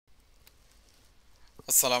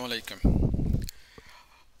अस्सलाम वालेकुम।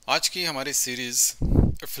 आज की हमारी सीरीज़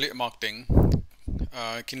एफिलिएट मार्केटिंग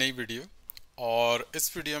की नई वीडियो, और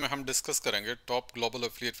इस वीडियो में हम डिस्कस करेंगे top global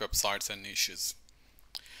affiliate websites and niches.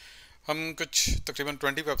 हम कुछ तकरीबन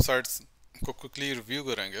 20 वेबसाइट्स को क्विकली रिव्यू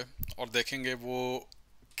करेंगे और देखेंगे वो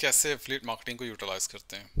कैसे एफिलिएट मार्केटिंग को यूटिलाइज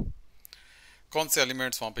करते हैं, कौन से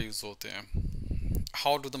एलिमेंट्स वहाँ पे यूज़ होते हैं,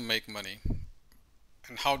 how do they make money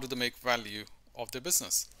and how do they make value of the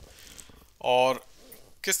business, और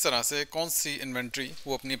किस तरह से कौन सी इन्वेंट्री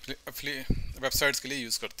वो अपनी वेबसाइट्स के लिए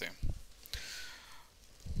यूज़ करते हैं।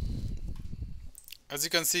 एज यू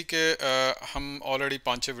कैन सी के हम ऑलरेडी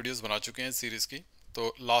 5-6 वीडियोस बना चुके हैं सीरीज़ की।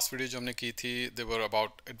 तो लास्ट वीडियो जो हमने की थी दे were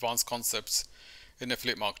about advance concepts in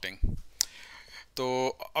affiliate marketing. तो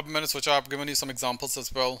अब मैंने सोचा आप given you some examples as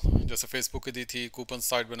well, जैसे फेसबुक की दी थी, कूपन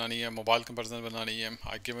साइट बनानी है, मोबाइल कंपैरिजन बनानी है।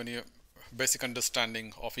 I given you basic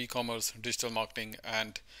understanding of e commerce, digital marketing,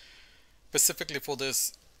 and specifically for this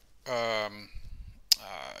um,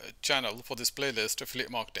 channel, for this playlist,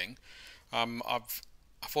 affiliate marketing,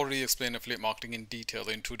 I've already explained affiliate marketing in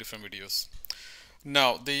detail in 2 different videos. Now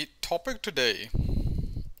the topic today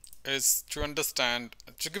is to understand,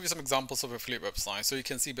 to give you some examples of affiliate websites, so you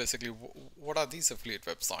can see basically what are these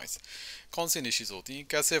affiliate websites, कौन सी niches होती हैं,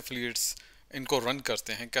 कैसे affiliates इनको run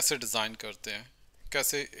करते हैं, कैसे design करते हैं,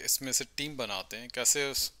 कैसे इसमें से टीम बनाते हैं,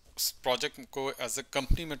 कैसे उस प्रोजेक्ट को एज ए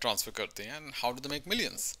कंपनी में ट्रांसफ़र करते हैं, and how do they make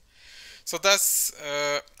millions. So that's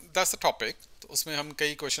the topic. तो उसमें हम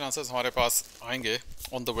कई क्वेश्चन आंसर्स हमारे पास आएंगे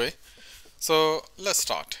on the way. So let's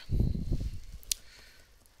start.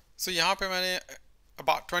 सो यहाँ पे मैंने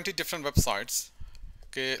अबाउट 20 डिफरेंट वेबसाइट्स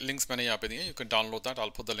के लिंक्स मैंने यहाँ पे दिए। You can download that, I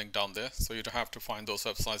will put the link down there, so you don't have to find those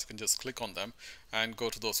websites, you can just click on them and go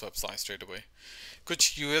to those websites straight away.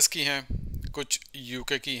 कुछ US की हैं, कुछ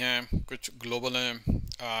UK की हैं, कुछ global हैं,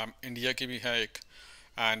 India की भी है एक,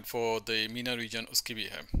 and for the Meena reason उसकी भी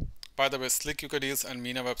है। By the way, slick UK deals and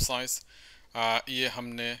Meena websites, ये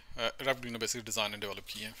हमने रेवडू ने बेसिकली डिज़ाइन एंड डेवलप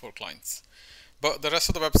किए हैं for clients. But the rest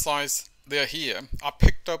of the websites they are here. I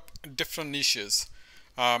picked up different niches,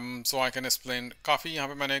 so I can explain. काफ़ी यहाँ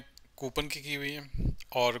पे मैंने coupon की हुई है,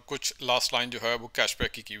 और कुछ लास्ट लाइन जो है वो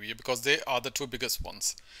कैशबैक की हुई है, because they are the 2 biggest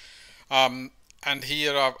once. And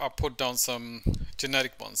here I've put down some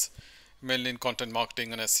generic ones, mainly in content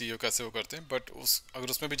marketing and SEO कैसे वो करते हैं, but अगर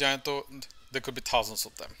उसमें भी जाएं तो there could be thousands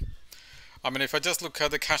of them. I mean, if I just look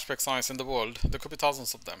at the cashback sites in the world, there could be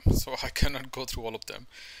thousands of them, so I cannot go through all of them,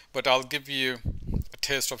 but I'll give you a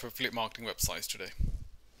taste of affiliate marketing websites today.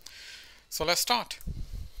 So let's start.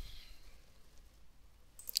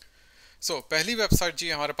 So पहली website जी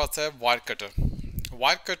हमारे पास है Wirecutter.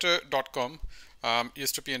 Wirecutter.com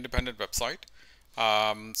used to be an independent website.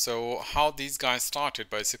 So how these guys started,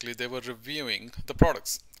 basically they were reviewing the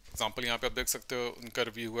products. For example, यहाँ पे आप देख सकते हो उनका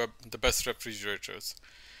रिव्यू है the best refrigerators,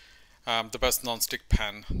 the best non-stick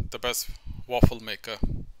pan, the best waffle maker.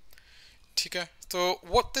 ठीक है, तो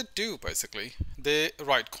what they do basically, they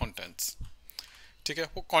write contents. ठीक है,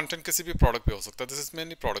 वो content किसी भी product पे हो सकता है. This is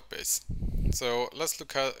mainly product based. So let's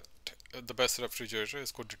look at the best refrigerator.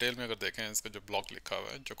 इसको डिटेल में अगर देखें, इसका जो ब्लॉग लिखा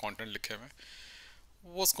हुआ है, जो content लिखे हुए हैं,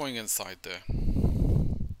 what's going inside there?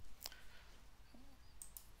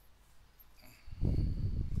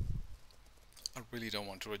 I really don't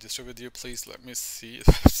want to register with you. Please let me see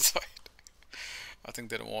the website. I think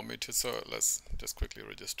they don't want me to, so let's just quickly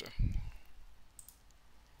register.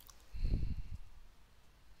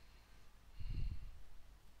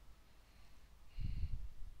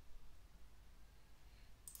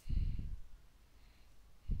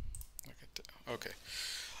 Okay,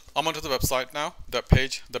 I'm onto the website now. That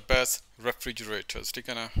page, the best refrigerators,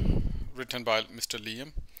 written by Mr.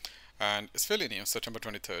 Liam, and it's fairly new, September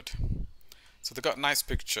 23rd. So they got a nice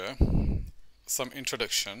picture, some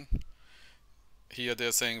introduction. Here they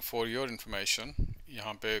are saying for your information.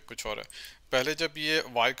 यहाँ पे कुछ और है। पहले जब ये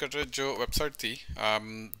Wirecutter जो website थी,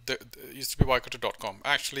 used to be wirecutter.com.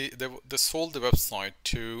 Actually, they sold the website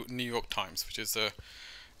to New York Times, which is a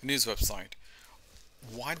news website.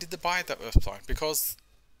 Why did they buy that website? Because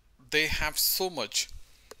they have so much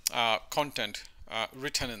content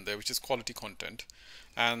written in there, which is quality content,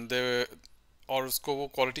 and they और उसको वो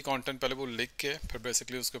quality content पहले वो लिख के फिर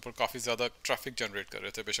basically उसके ऊपर काफ़ी ज़्यादा ट्रैफिक जनरेट कर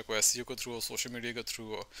रहे थे, बेशक वो एसईओ के थ्रू हो, सोशल मीडिया के थ्रू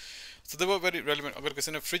हो. सो दे वर वेरी रेलेवेंट. अगर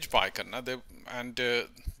किसी ने फ्रिज बाय करना, दे and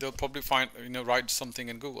they will probably find, write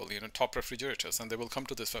something in Google, top refrigerators, and they will come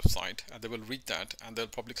to this website and they will read that and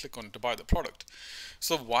they'll probably click on it to buy the product.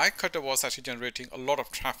 So Wirecutter was actually generating a lot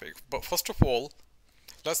of traffic. But first of all,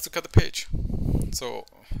 let's look at the page. So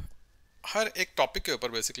हर एक topic के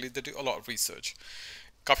ऊपर basically they do a lot of research.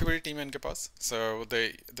 काफ़ी बड़ी team है इनके पास. So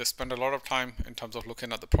they spend a lot of time in terms of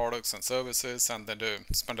looking at the products and services, and then they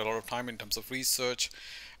spend a lot of time in terms of research,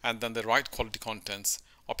 and then they write quality contents.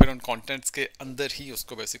 और फिर उन contents के अंदर ही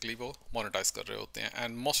उसको basically वो monetize कर रहे होते हैं.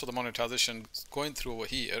 And most of the monetization going through over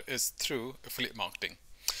here is through affiliate marketing.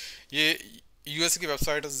 ये यूएसए की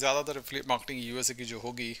वेबसाइट ज़्यादातर एफिलिएट मार्केटिंग यूएसए की जो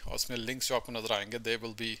होगी और उसमें लिंक्स जो आपको नजर आएंगे they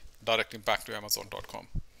will be directly back to amazon.com.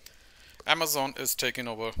 Amazon is taking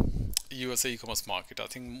over USA e-commerce market. I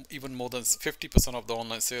think even more than 50% of the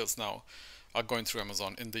online sales now are going through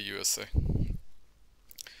Amazon in the USA.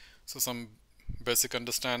 So some basic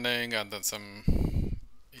understanding, and then some,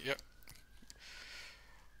 yeah,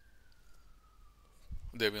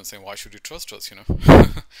 they've been saying, why should you trust us,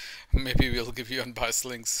 maybe we'll give you unbiased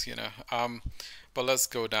links, but let's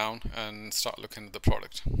go down and start looking at the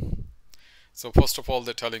product. So first of all,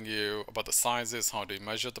 they're telling you about the sizes, how do you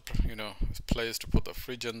measure the place to put the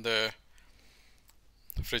fridge in there,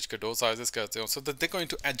 fridge ke door sizes kehte ho. So that they're going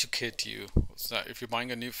to educate you. So if you're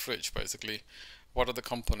buying a new fridge, basically what are the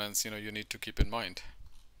components you need to keep in mind.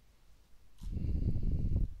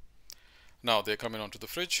 Now they're coming onto the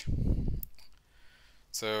fridge.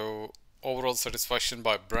 So overall satisfaction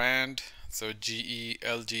by brand, so GE,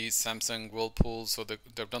 LG, Samsung, Whirlpool. So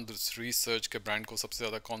they've done this research ke brand ko sabse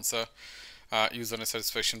zyada kaun sa user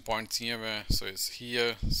satisfaction points here hai. So it's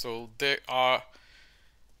here. So they're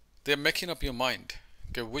making up your mind,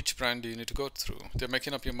 okay, which brand do you need to go through. They're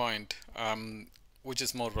making up your mind which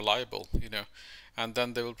is more reliable, and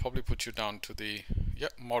then they will probably put you down to the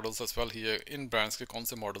models as well here. In brands ke kaun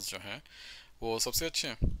se models jo hain wo sabse अच्छे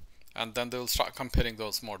हैं, and then they will start comparing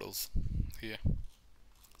those models here.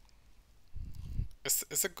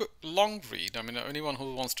 It's a good long read. I mean, anyone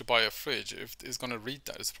who wants to buy a fridge, if is going to read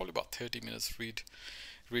that, it's probably about 30 minutes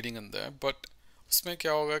reading in there. But उसमें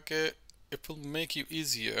क्या होगा कि it will make you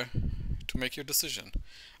easier to make your decision.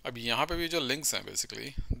 अब यहाँ पे भी जो links हैं,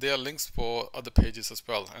 basically they are links for other pages as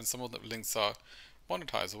well, and some of the links are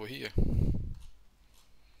monetized over here.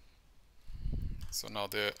 So now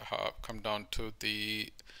they have come down to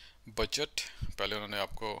the budget. पहले उन्होंने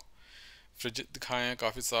आपको fridge दिखाए हैं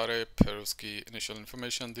काफ़ी सारे, फिर उसकी इनिशियल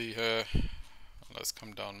इंफॉर्मेशन दी है. Let's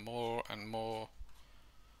come down more and more,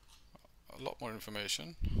 a lot more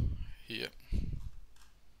information here.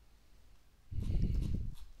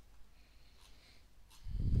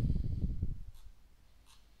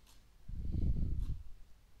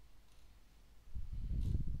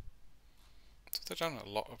 So they've done a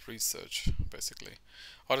lot of research basically.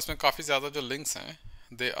 और इसमें काफ़ी ज़्यादा जो links हैं,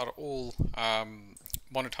 they are all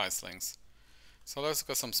monetized links. So let's look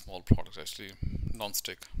at some small products actually.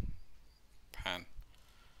 Non-stick pan.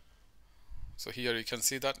 So here you can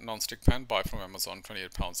see that non-stick pan, buy from Amazon,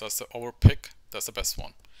 £28. That's our pick. That's the best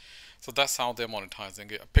one. So that's how they're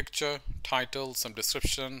monetizing it. A picture, title, some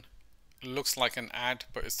description. Looks like an ad,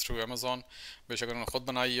 but it's through Amazon. बेशक उन्होंने खुद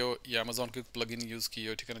बनाई हो या Amazon की plugin use की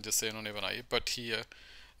हो, ठीक है ना, जैसे उन्होंने बनाई. But here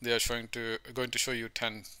they are going to show you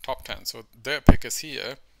 10 top 10. So their pick is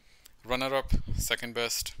here. Runner up, second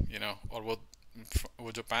best, और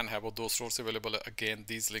वो जो pan है वो 2 stores available. Again,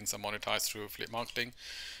 these links are monetized through affiliate marketing.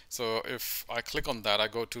 So if I click on that, I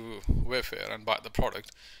go to Wayfair and buy the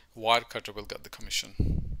product, Wirecutter will get the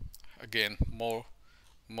commission. Again, more,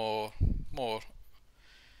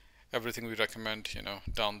 everything we recommend,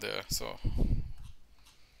 down there. So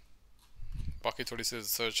बाकी थोड़ी सी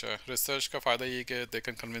research है. Research का फ़ायदा ये कि they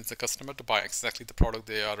can convince the customer to buy exactly the product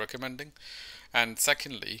they are recommending, and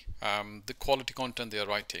secondly the quality content they are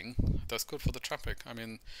writing, that's good for the traffic. I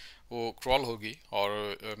mean वो crawl होगी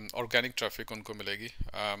और organic traffic उनको मिलेगी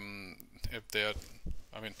if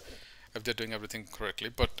they're doing everything correctly.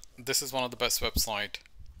 But this is one of the best website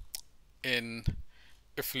in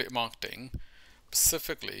affiliate marketing,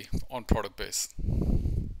 specifically on product base.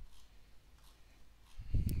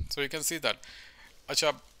 So you can see that.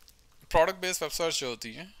 अच्छा, product based websites जो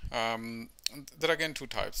होती हैं, there are again 2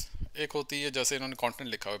 types. एक होती है जैसे इन्होंने content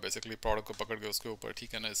लिखा हुआ है basically product को पकड़ के उसके ऊपर,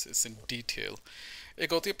 ठीक है ना, it's in detail.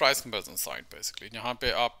 एक होती है price comparison site basically, जहाँ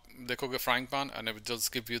पे आप देखोगे frying pan and it will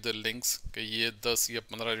just give you the links कि ये 10 या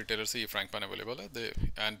 15 retailer से ये frying pan available है,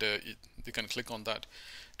 and you can click on that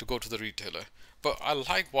to go to the retailer. But I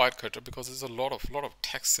like Wirecutter because there's a lot of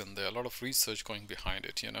text in there, a lot of research going behind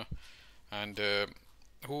it, and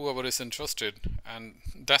whoever is interested, and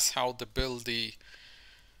that's how they build the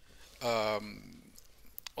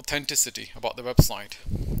authenticity about the website,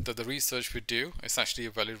 that the research we do is actually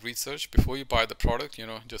a valid research. Before you buy the product,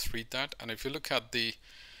 just read that. And if you look at the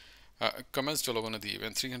comments जो लोगों ने दिए,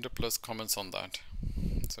 and 300 plus comments on that,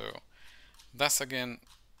 so that's again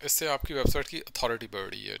इससे आपकी website की authority बढ़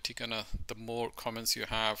रही है, ठीक है ना. The more comments you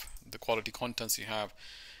have, the quality contents you have,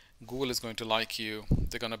 Google is going to like you,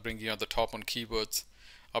 they're going to bring you at the top on keywords.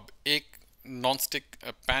 अब एक non-stick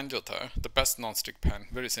pan जो था, the best non-stick pan,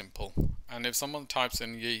 very simple, and if someone types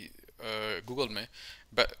in ये Google में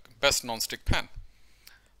best non-stick pan,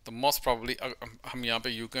 तो most probably हम यहाँ पे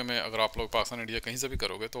यूके में, अगर आप लोग पाकिस्तान इंडिया कहीं से भी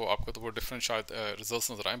करोगे तो आपको तो वो डिफरेंट शायद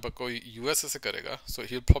रिजल्ट्स नजर आए, बट कोई यूएसए से करेगा, सो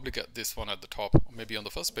he will probably get this one at the top, may be on the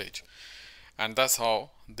first page, and that's how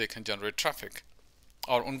they can generate traffic.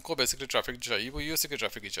 और उनको बेसिकली ट्रैफिक चाहिए वो यूएसए के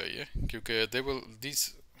ट्रैफिक ही चाहिए, क्योंकि they will this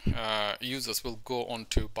users will go on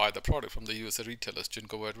to by the product from the USA retailers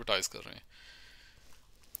जिनको वो advertise कर रहे हैं.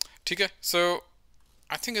 ठीक है, सो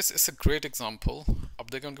I think it's a great example. अब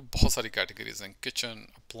देखें उनकी बहुत सारी कैटेगरीज हैं, kitchen,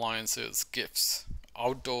 appliances, gifts,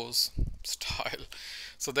 outdoors, style.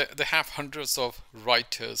 So they have hundreds of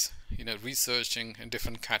writers, you know, researching in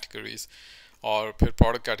different categories. और फिर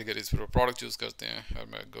product categories, फिर product use करते हैं. और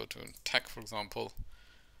मैं go to tech for example,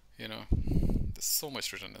 you know, there's so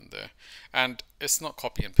much written in there, and it's not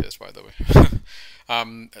copy and paste, by the way.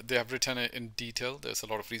 They have written it in detail. There's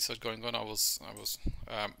a lot of research going on. I was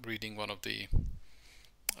reading one of the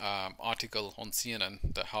article on CNN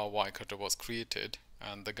that how Wirecutter was created,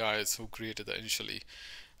 and the guys who created it initially,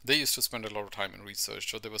 they used to spend a lot of time in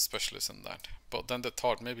research, so they were specialists in that. But then they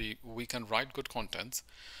thought maybe we can write good contents,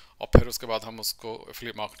 और फिर उसके बाद हम उसको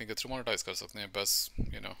affiliate marketing के through monetize कर सकते हैं. बस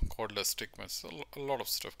you know, cordless stick में a lot of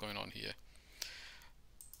stuff going on here.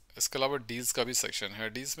 इसके अलावा डील्स का भी सेक्शन है.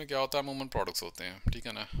 डील्स में क्या होता है, अमूमन प्रोडक्ट्स होते हैं, ठीक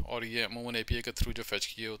है ना, और ये अमूमन एपीआई के थ्रू जो फेच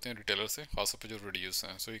किए होते हैं रिटेलर से, खासतौर पे जो रिड्यूस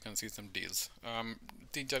हैं. So you can see some deals.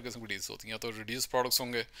 3-4 किस्म की डील्स होती हैं, या तो रिड्यूस प्रोडक्ट्स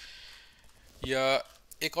होंगे, या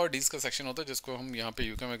एक और डील्स का सेक्शन होता है जिसको हम यहाँ पे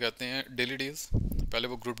यूके में कहते हैं डेली डील्स. पहले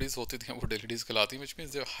वो ग्रुप डील्स होती थी, वो डेली डील्स कहलाती हैं, which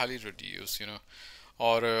means they highly reduce, you know,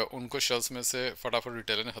 और उनको शेल्स में से फटाफट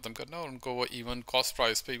रिटेलर ने ख़त्म करना, और उनको वो इवन कॉस्ट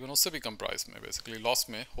प्राइस पे, इवन उससे भी कम प्राइस में, बेसिकली लॉस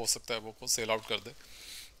में हो सकता है वो सेल आउट कर दे,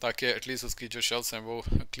 ताकि एटलीस्ट उसकी जो शेल्स हैं वो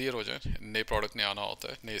क्लियर हो जाए. नए प्रोडक्ट ने आना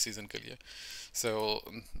होता है नए सीज़न के लिए. So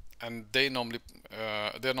and they are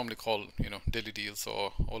normally call, you know, daily deals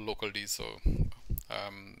और लोकल डील्स, और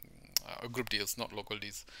group deals, not local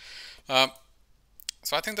deals.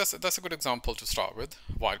 So I think that's a good example to start with.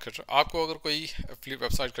 Wirecutter. आपको अगर कोई affiliate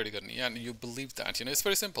website खड़ी करनी है, and you believe that, you know, it's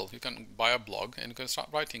very simple. You can buy a blog and you can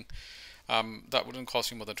start writing. That wouldn't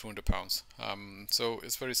cost you more than £200. So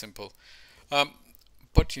it's very simple.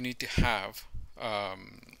 But you need to have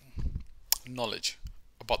knowledge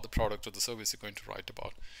about the product or the service you're going to write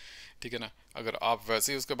about. ठीक है ना. अगर आप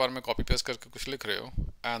वैसे ही उसके बारे में copy paste करके कुछ लिख रहे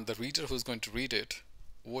हो, and the reader who's going to read it,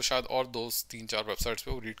 वो शायद और 2-3-4 वेबसाइट्स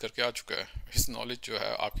पे वो रीड करके आ चुका है. इस नॉलेज जो है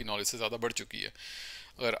आपकी नॉलेज से ज़्यादा बढ़ चुकी है.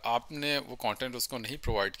 अगर आपने वो कंटेंट उसको नहीं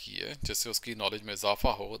प्रोवाइड की है जिससे उसकी नॉलेज में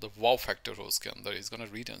इजाफा हो, द वाव फैक्टर हो उसके अंदर, इज गोना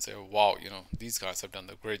रीड एंड से वाव, you know, these guys have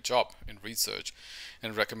done the great job in research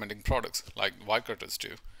and recommending products like Wirecutter's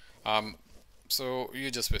do. So you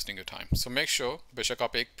just wasting your time. So make sure, बेशक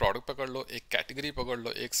आप एक product पकड़ लो, एक category पकड़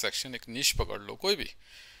लो, एक section, एक निश पकड़ लो, कोई भी.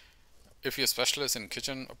 If you're a specialist in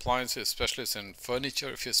kitchen appliances, specialist in furniture,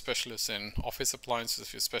 if you're a specialist in office appliances,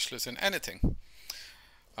 if you're a specialist in anything,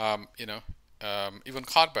 you know, even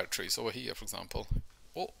car batteries over here, for example,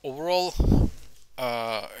 overall,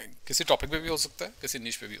 किसी topic पे भी हो सकता है, किसी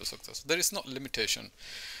niche पे भी हो सकता है. So there is no limitation.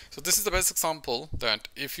 So this is the best example that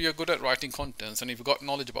if you're good at writing contents and if you've got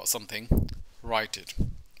knowledge about something, write it.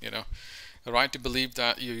 You know, right, to believe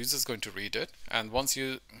that your user is going to read it, and once you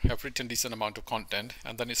have written decent amount of content,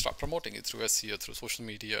 and then you start promoting it through SEO, through social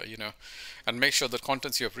media, you know, and make sure that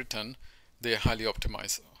contents you have written, they are highly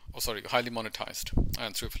optimized, highly monetized,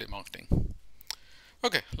 and through affiliate marketing.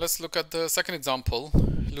 Okay, let's look at the second example,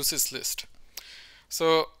 Lucy's List.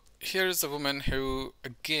 So here is a woman who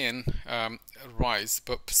again writes,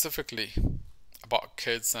 but specifically about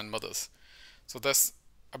kids and mothers. So that's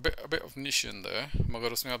a bit of niche in there,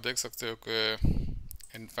 मगर उसमें आप देख सकते हो कि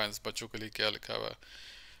infants, बच्चों के लिए क्या लिखा हुआ है,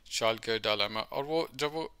 चाइल्ड केयर डायलेमा, और वो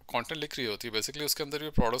जब वो कंटेंट लिख रही होती है बेसिकली उसके अंदर भी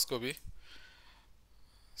प्रोडक्ट्स को भी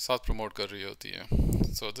साथ प्रमोट कर रही होती है.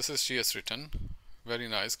 So this is she has written very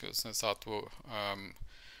nice कि उसने साथ वो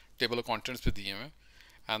टेबल ऑफ कंटेंट्स पे दिए हुए,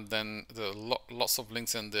 and then the lots of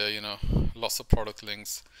links in there, you know, lots of product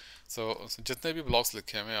links. So जितने भी blogs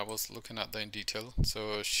लिखे हैं, I was looking at them in detail. So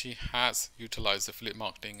she has utilized affiliate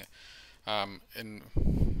marketing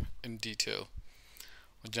in detail.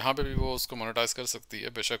 जहाँ पे भी वो उसको monetise कर सकती है,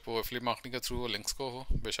 बेशक वो affiliate marketing के थ्रू वो लिंक्स को हो,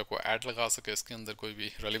 बेशक वो ऐड लगा सके इसके अंदर, कोई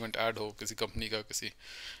भी relevant ऐड हो किसी कंपनी का, किसी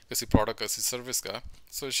प्रोडक्ट का, किसी सर्विस का.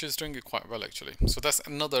 So she's doing it quite well actually. So that's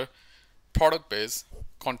another product based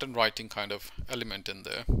content writing kind of element in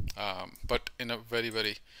there, but in a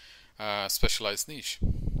very specialized niche.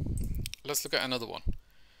 let's look at another one.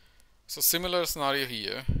 So similar scenario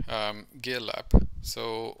here, gear lab.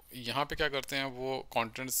 So यहाँ पे क्या करते हैं, वो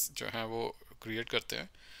contents जो हैं वो create करते हैं,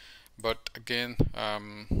 but again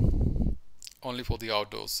only for the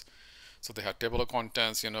outdoors. So they have table of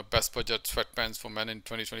contents, best budget sweatpants for men in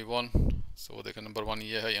 2021. So they can number one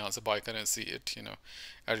ये है, यहाँ से buy करें, see it,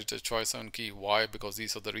 editor choice है उनकी, why, because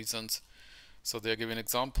these are the reasons. So they are giving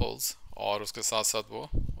examples और उसके साथ साथ वो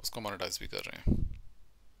उसको monetize भी कर रहे हैं.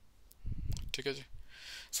 ठीक है जी.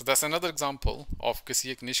 So that's another example of किसी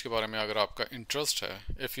एक niche के बारे में अगर आपका interest है.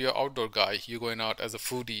 If you're outdoor guy, you're going out as a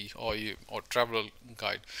foodie or travel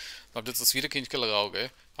guide. तो आप जब तस्वीरें खींच के लगाओगे,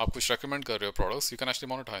 आप कुछ recommend कर रहे हो products, you can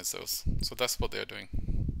actually monetize those. So that's what they are doing.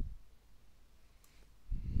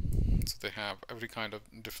 So they have every kind of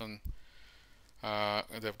different.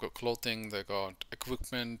 They've got clothing, they've got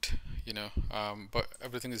equipment, but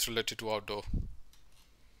everything is related to outdoor.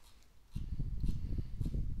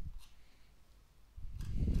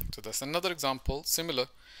 So that's another example, similar,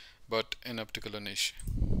 but in a particular niche.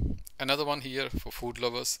 Another one here for food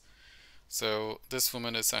lovers. So this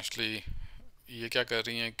woman is actually, ये क्या कर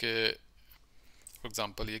रही हैं कि, for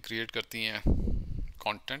example, ये create करती हैं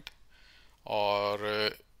content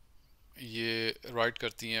और ये write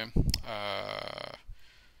करती हैं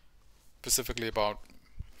specifically about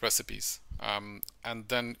recipes. And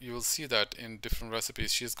then you will see that in different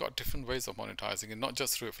recipes she's got different ways of monetizing it, not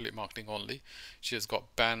just through affiliate marketing only. She has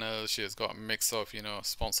got banners, she has got a mix of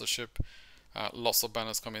sponsorship, lots of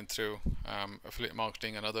banners coming through, affiliate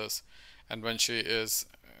marketing and others. And when she is,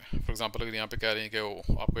 for example, अगर यहाँ पे कह रही है कि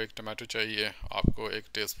आपको एक tomato चाहिए, आपको एक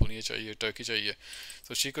टेबलस्पून ये चाहिए, टर्की चाहिए,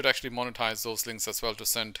 so she could actually monetize those links as well to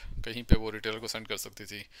send. कहीं पे वो रिटेलर को सेंड कर सकती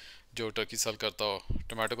थी जो टर्की सेल करता हो,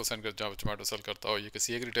 टमाटो को सेंड कर जहाँ टमाटो सेल करता हो, ये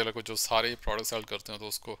किसी एक रिटेलर को जो सारे प्रोडक्ट सेल करते हैं तो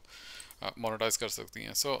उसको मोनेटाइज कर सकती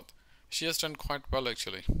हैं. So she has done quite well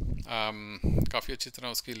actually. काफ़ी अच्छी तरह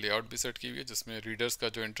उसकी लेआउट भी सेट की हुई है जिसमें रीडर्स का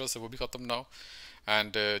जो इंटरेस्ट है वो भी ख़त्म ना हो,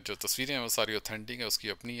 एंड जो तस्वीरें हैं वो सारी ऑथेंटिक है, उसकी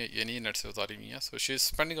अपनी है, ये नहीं नेट से उतारी हुई है. So she is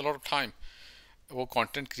spending a lot of time वो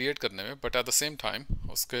कंटेंट क्रिएट करने में, but at the same time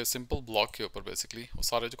उसके सिंपल ब्लॉग के ऊपर बेसिकली वो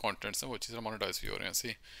सारे जो कंटेंट्स हैं वो अच्छी तरह मोनेटाइज भी हो रहे हैं.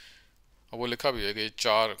 सी वो लिखा भी है कि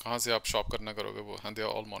 4 कहाँ से आप शॉप करना करोगे वो, and they are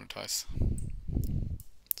all monetise.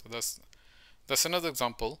 So that's another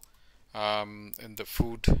example in the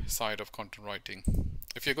food side of content writing.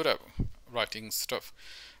 If you're good at writing stuff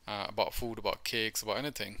about food, about cakes, about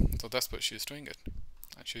anything, so that's what she's doing it,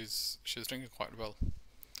 and she's doing it quite well.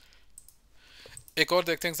 एक और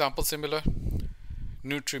देखते हैं example similar,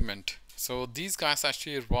 nutriment. So these guys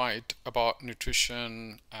actually write about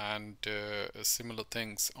nutrition and similar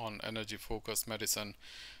things on energy focus medicine.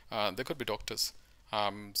 They could be doctors.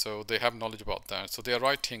 So they have knowledge about that. So they are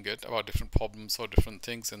writing it about different problems or different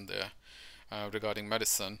things in there regarding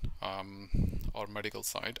medicine or medical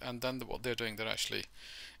side. And then what they're doing, they're actually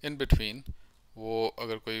in between. वो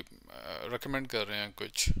अगर कोई recommend कर रहे हैं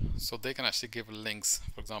कुछ, so they can actually give links.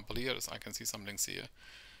 For example, here I can see some links here,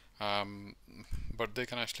 but they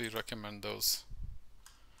can actually recommend those.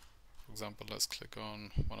 For example, let's click on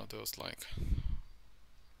one of those, like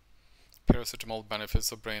paracetamol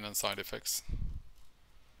benefits of brain and side effects.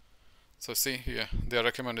 So see here, they are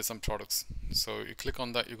recommended some products. So you click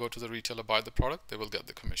on that, you go to the retailer, buy the product, they will get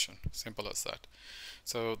the commission. Simple as that.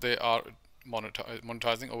 So they are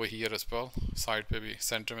monetizing over here as well. Side पे भी,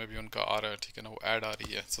 center में भी उनका आ रहा है, ठीक है ना, वो ad आ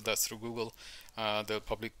रही है. So that's through Google. They'll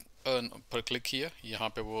probably earn per click here. यहाँ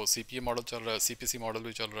पे वो CPA मॉडल चल रहा है, CPC मॉडल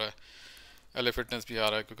भी चल रहा है, LA फिटनेस भी आ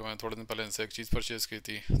रहा है, क्योंकि मैंने थोड़े दिन पहले इनसे एक चीज़ परचेज की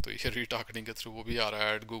थी, तो ये रीटार्गेटिंग के थ्रू वो भी आ रहा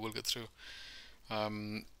है, एड गूगल के through.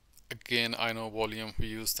 Again, I know volume, we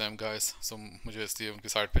use them guys, so मुझे इसलिए उनकी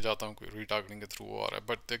साइट पे जाता हूँ, कोई retargeting के थ्रू वो आ रहा है.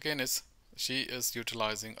 But again, she is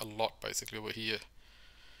utilizing a lot basically over here.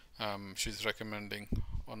 She's recommending,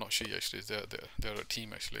 or not she actually, they're a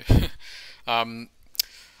team actually.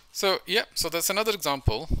 So yeah, so that's another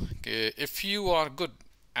example. Okay, if you are good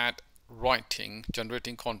at writing,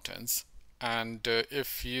 generating contents, and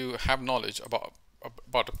if you have knowledge about a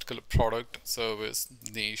particular product, service,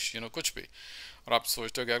 niche, कुछ भी, और आप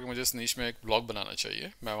सोचते हो कि अगर मुझे इस niche में एक blog बनाना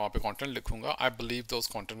चाहिए, मैं वहाँ पे content लिखूँगा, I believe those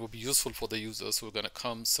content will be useful for the users who are going to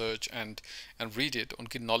come, search and read it.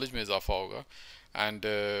 उनकी knowledge में इजाफा होगा, and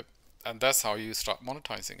that's how you start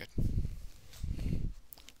monetizing it.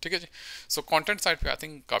 ठीक है जी. So content side पे I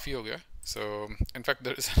think काफ़ी हो गया. So in fact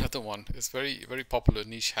there is another one. It's very popular,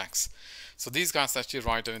 niche hacks. So these guys actually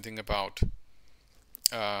write anything about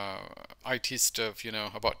IT stuff,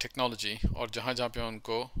 about technology, और जहाँ जहाँ पे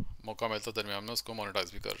उनको मौका मिलता है दरमियान में उसको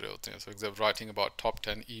मोनेटाइज भी कर रहे होते हैं. So example, writing about top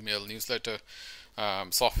 10 email newsletter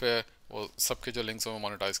software, वो सबके जो लिंक्स हैं वो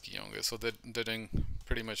मोनेटाइज किए होंगे. So they're doing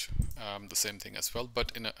pretty much the same thing as well,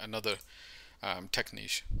 but in another tech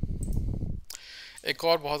niche. एक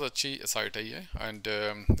और बहुत अच्छी साइट है ये, and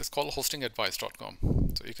it's called hostingadvice.com,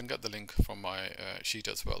 so you can get the link from my sheet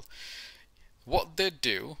as well. What they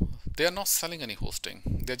do, they are not selling any hosting,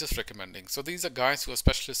 they're just recommending. So these are guys who are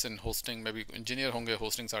specialists in hosting, maybe engineer होंगे,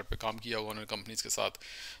 hosting side पे काम किया हुआ उन्होंने companies के साथ.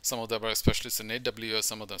 Some of them are specialists in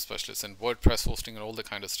AWS, some of them specialists in WordPress hosting and all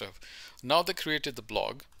that kind of stuff. Now they created the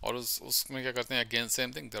blog, और उसमें क्या करते हैं, again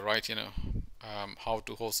same thing, they write, how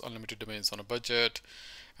to host unlimited domains on a budget,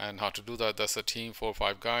 and how to do that. That's a team, 4 or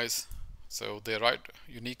 5 guys. So they write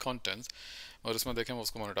unique contents, और उसमें देखें वो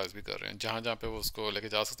उसको मोनेटाइज भी कर रहे हैं. जहाँ जहाँ पे वो उसको लेके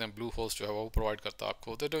जा सकते हैं, ब्लू होस्ट जो है वो प्रोवाइड करता है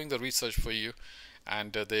आपको. They doing the research for you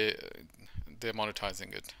and they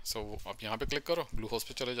monetising it. सो आप यहाँ पे क्लिक करो, ब्लू होस्ट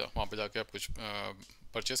पे चले जाओ, वहाँ पे जाके आप कुछ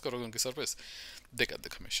परचेज करोगे उनकी service, they get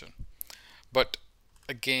the commission. But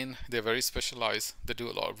again, they're very specialized, they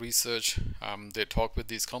do a lot of research, they talk with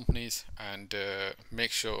these companies and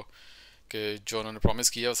make sure कि जो उन्होंने प्रॉमिस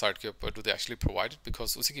किया साइट के ऊपर, do they actually provide it,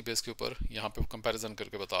 because उसी की base के ऊपर यहाँ पे कंपैरिजन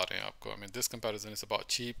करके बता रहे हैं आपको. I mean this comparison is about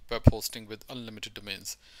cheap web hosting with unlimited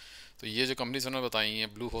domains. तो ये जो कंपनीज उन्होंने बताई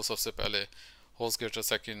हैं, ब्लू होस्ट सबसे पहले, HostGator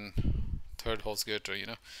second, third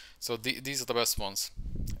HostGator, so these are the best once.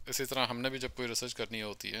 इसी तरह हमने भी जब कोई रिसर्च करनी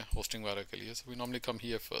होती है होस्टिंग वगैरह के लिए, so we normally come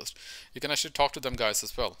here first. You can actually talk to them guys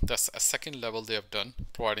as well. That's a second level they have done,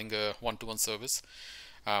 providing a one-to-one service.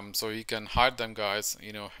 So you can hire them guys,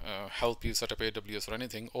 help you set up AWS or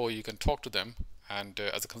anything, or you can talk to them and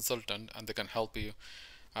as a consultant, and they can help you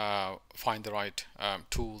find the right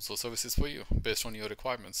tools or services for you based on your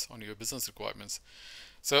requirements, on your business requirements.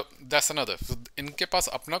 So that's another. So इनके पास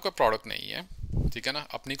अपना कोई product नहीं है, ठीक है ना,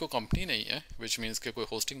 अपनी कोई कंपनी नहीं है, which means कि कोई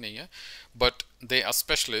होस्टिंग नहीं है, but they are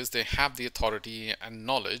specialists, they have the authority and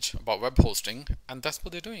knowledge about web hosting, and that's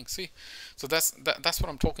what they're doing. See, so that's what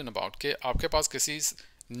I'm talking about, कि आपके पास किसी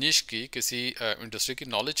niche की, किसी industry की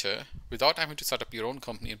knowledge है, without having to set up your own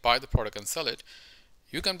company and buy the product and sell it,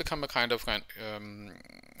 you can become a kind of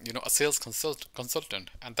a sales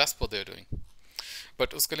consultant, and that's what they're doing.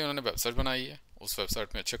 But उसके लिए उन्होंने website बनाई है, उस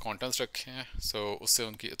website में अच्छे contents रखे हैं, सो उससे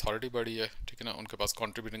उनकी अथॉरिटी बढ़ी है, ठीक है ना. उनके पास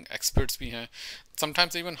कंट्रीब्यूटिंग एक्सपर्ट्स भी हैं,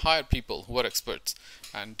 sometimes even hire people who are experts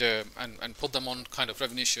and put them on kind of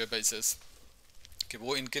revenue share basis, कि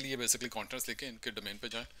वो इनके लिए बेसिकली कंटेंट्स लेके इनके डोमेन पे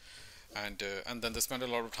जाएं, and then they spend a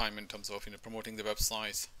lot of time in terms of promoting the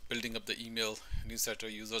websites, building up the email newsletter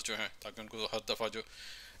users जो हैं, ताकि उनको हर दफ़ा जो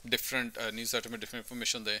डिफरेंट न्यूज़लेटर में different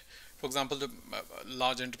information they. For example जो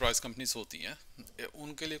लार्ज एंटरप्राइज कंपनीज होती हैं,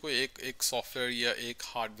 उनके लिए कोई एक सॉफ्टवेयर या एक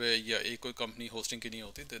हार्डवेयर या एक कोई कंपनी होस्टिंग की नहीं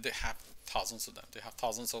होती. They have thousands of them, they have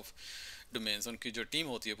thousands of domains. उनकी जो टीम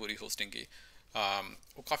होती है पूरी होस्टिंग की,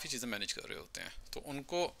 वो काफ़ी चीज़ें मैनेज कर रहे होते हैं, तो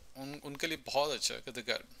उनके लिए बहुत अच्छा है कि they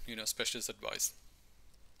get specialist advice.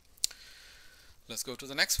 Let's go to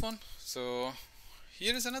the next one. So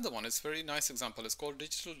here is another one. It's a very nice example. It's called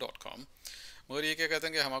digital.com. मगर ये क्या कहते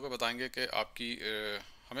हैं कि हम आपको बताएंगे कि आपकी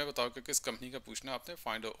हमें बताओ कि किस कंपनी का पूछना है आपने,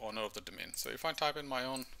 find the owner of the domain. So if I type in my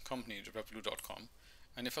own company revolut.com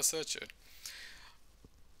and if I search it,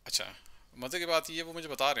 अच्छा मज़े की बात ये वो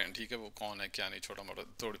मुझे बता रहे हैं, ठीक है, वो कौन है क्या नहीं, छोटा मोटा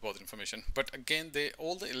थोड़ी बहुत information, but again they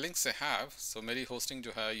all the links they have. सो मेरी होस्टिंग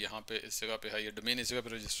जो है यहाँ पे इस जगह पे है, ये डोमेन इस जगह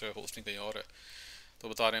पे रजिस्टर है, होस्टिंग कहीं और है, तो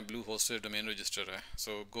बता रहे हैं ब्लू होस्ट डोमेन रजिस्टर है,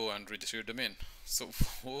 सो go and register your domain. सो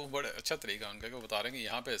वो बड़ा अच्छा तरीका उनका कि वो बता रहे हैं कि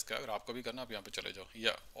यहाँ पे इसका अगर आपको भी करना आप यहाँ पे चले जाओ,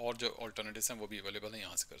 या और जो ऑल्टरनेटिव्स हैं वो भी अवेलेबल हैं,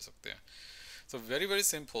 यहाँ से कर सकते हैं. So very very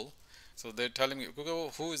simple. सो दे टेलिंग, क्योंकि वो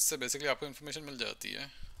हु इससे बेसिकली आपको इन्फॉर्मेशन मिल जाती है,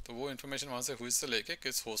 तो वो इन्फॉर्मेशन वहाँ से हुई से लेके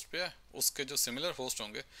किस होस्ट पे है, उसके जो सिमिलर होस्ट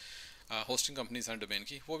होंगे होस्टिंग कंपनीज हैं डोमेन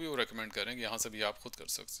की, वो भी वो रिकमेंड करेंगे, यहाँ से भी आप खुद कर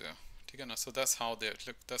सकते हो, ठीक है ना. So that's how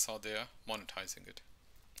they are monetising it.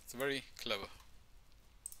 It's very clever.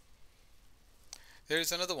 There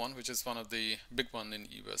is another one which is one of the big one in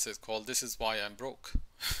US. It's called This Is Why I'm Broke.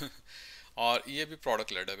 और ये भी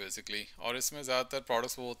प्रोडक्ट लेड है basically, और इसमें ज़्यादातर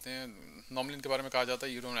products वो होते हैं, नॉर्मली इनके बारे में कहा जाता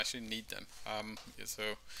है you don't actually need them, so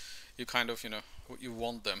you kind of you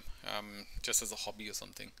want them just as a hobby or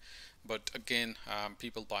something, but again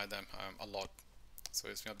people buy them a lot. So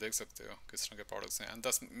इसमें आप देख सकते हो किस तरह के प्रोडक्ट्स हैं, and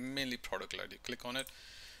that's mainly product led. You click on it,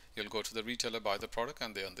 you'll go to the retailer, buy the product,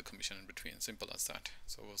 and they earn the commission in between. Simple as that.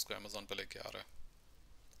 So वो उसको Amazon पे लेके आ रहा है,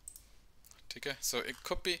 ठीक है. सो इट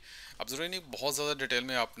कुड बी, अब ज़रूरी नहीं बहुत ज़्यादा डिटेल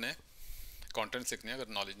में आपने कंटेंट सीखने, अगर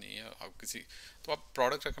नॉलेज नहीं है आप किसी, तो आप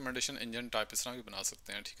प्रोडक्ट रिकमेंडेशन इंजन टाइप इस तरह भी बना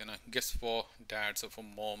सकते हैं, ठीक है ना. गिफ्ट्स फॉर डैड्स और फॉर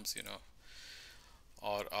मॉम्स,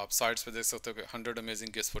 और आप साइट्स पे देख सकते हो कि 100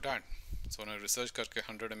 अमेजिंग गिफ्ट्स फॉर डैड. सो उन्होंने रिसर्च करके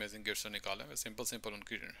 100 अमेजिंग गिफ्ट्स निकाले हैं, सिंपल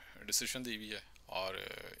उनकी डिस्क्रिप्शन दी हुई है और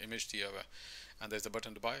इमेज दिया हुआ है, and there is a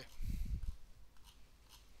button to bye.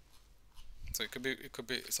 So it could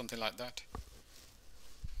be something like that.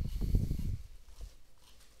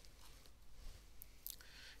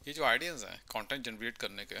 ये जो आइडियाज़ हैं कंटेंट जनरेट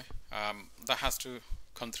करने के, that has to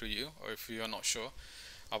come through you, और if you are not sure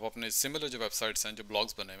आप अपने सिमिलर जो वेबसाइट्स हैं, जो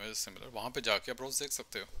ब्लॉग्स बने हुए हैं सिमिलर, वहाँ पे जाके आप रोज़ देख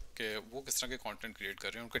सकते हो कि वो किस तरह के कंटेंट क्रिएट कर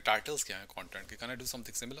रहे हैं, उनके टाइटल्स क्या हैं कंटेंट के, can I do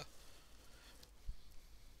something similar.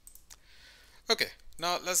 Okay,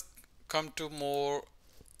 now let's come to more,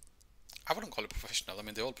 I wouldn't call it professional, I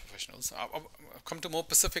mean they're all professionals. Come to more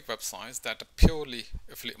specific websites that are purely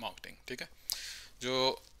affiliate marketing. ठीक है, जो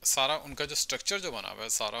सारा उनका जो structure जो बना हुआ है,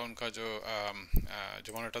 सारा उनका जो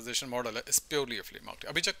मोनेटाइजेशन मॉडल है, इस प्योरली एफिलिएट मार्केटिंग.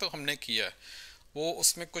 अभी तक तो हमने किया है वो,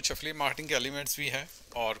 उसमें कुछ एफिलिएट मार्केटिंग के एलिमेंट्स भी हैं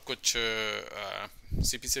और कुछ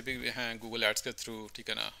CPC भी हैं गूगल एड्स के थ्रू, ठीक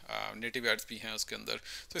है ना, नेटिव एड्स भी हैं उसके अंदर.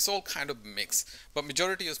 तो it's all kind of mix, but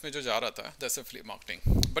majority उसमें जो जा रहा था that's affiliate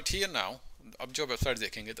marketing. But here now अब जो वेबसाइट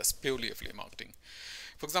देखेंगे that's purely affiliate marketing.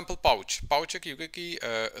 For example, Pouch एक यूके की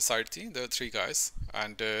साइट थी, the three guys,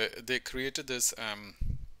 and they created this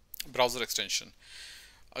browser extension.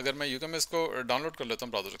 अगर मैं यूके में इसको डाउनलोड कर लेता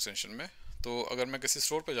हूँ ब्राउज़र एक्सटेंशन में, तो अगर मैं किसी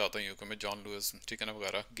स्टोर पे जाता हूँ यूके में, जॉन लुइस, ठीक है ना,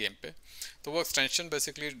 वगैरह गेम पे, तो वो एक्सटेंशन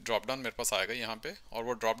बेसिकली ड्रॉप डाउन मेरे पास आएगा यहाँ पे, और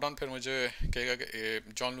वो ड्रॉप डाउन फिर मुझे कहेगा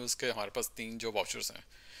कि जॉन लुइस के हमारे पास 3 जो वाउचर्स हैं,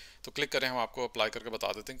 तो क्लिक करें, हम आपको अप्लाई करके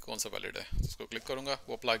बता देते हैं कि कौन सा वैलिड है. तो उसको क्लिक करूँगा,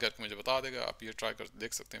 वो अप्लाई करके मुझे बता देगा. आप ये ट्राई कर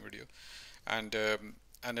देख सकते हैं video.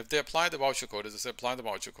 And if they apply the voucher code, जैसे apply the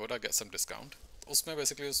voucher code, I get some discount. उसमें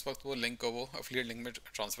बेसिकली उस वक्त वो लिंक को वो एफिलिएट लिंक में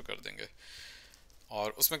ट्रांसफ़र कर देंगे.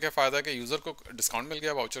 और उसमें क्या फ़ायदा है कि यूज़र को डिस्काउंट मिल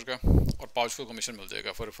गया वाउचर का, और पाउच को कमीशन मिल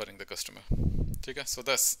जाएगा फॉर रेफरिंग द कस्टमर. ठीक है, so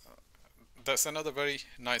that's another very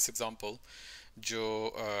nice example जो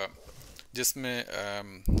जिसमें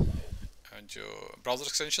जो ब्राउज़र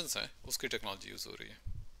एक्सटेंशंस हैं उसकी टेक्नोलॉजी यूज़ हो रही है.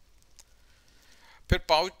 फिर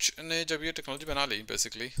पाउच ने जब ये टेक्नोलॉजी बना ली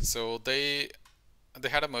basically, so they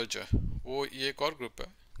had a merger. वो ये एक और ग्रुप है,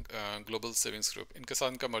 ग्लोबल सेविंग्स ग्रुप, इनके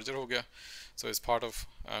साथ इनका मर्जर हो गया. So is part of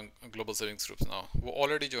global savings group now. वो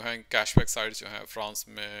ऑलरेडी जो है कैशबैक साइट्स जो है फ्रांस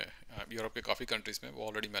में, यूरोप के काफ़ी कंट्रीज़ में वो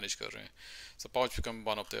ऑलरेडी मैनेज कर रहे हैं. सो pouch become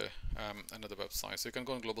one of the another website. So you can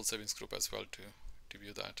go on global savings group as well to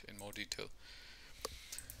view that in more detail.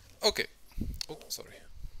 Okay. Oh, sorry.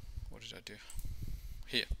 What did I do?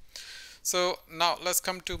 Here. So now let's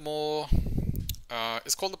come to more.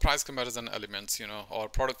 It's called the price comparison elements, you know, or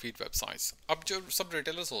product feed websites. अब जो सब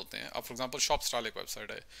retailers होते हैं, अब for example shop style एक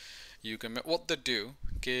website है UK में, what they do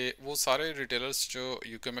कि वो सारे retailers जो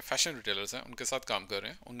यूके में fashion retailers हैं उनके साथ काम कर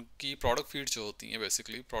रहे हैं, उनकी product feeds जो होती हैं,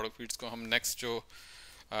 basically product feeds को हम next जो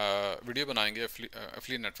वीडियो बनाएंगे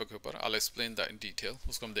एफिलिएट नेटवर्क के ऊपर, I explain that in detail,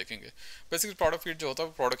 उसको हम देखेंगे. बेसिकली प्रोडक्ट फीड जो होता है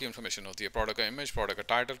वो प्रोडक्ट की इन्फॉर्मेशन होती है, प्रोडक्ट का इमेज, प्रोडक्ट का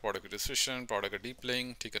टाइटल, प्रोडक्ट की डिस्क्रिप्शन, प्रोडक्ट का डीप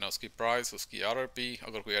लिंक, ठीक है ना, उसकी प्राइस, उसकी आरआरपी,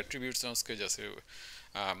 अगर कोई एट्रीब्यूट्स हैं उसके, जैसे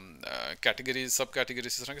कैटेगरीज, सब कैटेगरीज,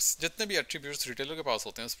 इस तरह के जितने भी एट्रीब्यूट्स रिटेलर के पास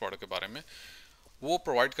होते हैं उस प्रोडक्ट के बारे में, वो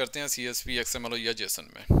प्रोवाइड करते हैं CSV, XML या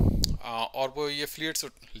JSON में. और वो ये एफिलिएट्स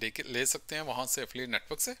ले सकते हैं वहाँ से, एफिलिएट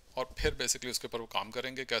नेटवर्क से, और फिर बेसिकली उसके ऊपर वो काम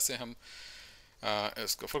करेंगे कैसे हम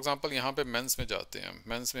इसको. फॉर एग्जांपल यहाँ पे मेंस में जाते हैं,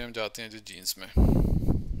 मेंस में हम जाते हैं जो जीन्स में.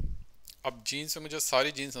 अब जीन्स में मुझे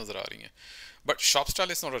सारी जीन्स नज़र आ रही हैं, but shop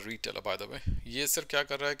style is not a retailer by the way. ये सिर्फ क्या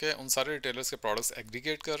कर रहा है कि उन सारे रिटेलर्स के प्रोडक्ट्स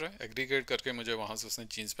एग्रीगेट कर रहा है, एग्रीगेट करके मुझे वहाँ से उसने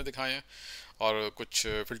जीन्स में दिखाए हैं, और कुछ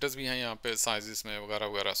फिल्टर्स भी हैं यहाँ पे साइजेस में वगैरह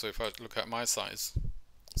वगैरह. So if I look at my size,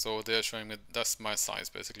 so they are showing me that's my size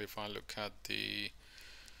basically. If I look at the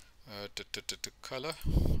color,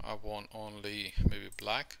 I want only maybe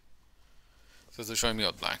black, so they're showing me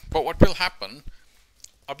all black. But what will happen,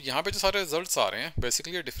 अब यहाँ पे जो सारे results आ रहे हैं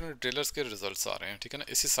basically ये different retailers के results आ रहे हैं, ठीक है ना,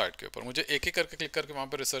 इसी साइट के ऊपर. मुझे एक एक करके क्लिक करके वहाँ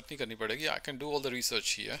पे रिसर्च नहीं करनी पड़ेगी, I can do all the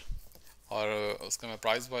research here, और उसका मैं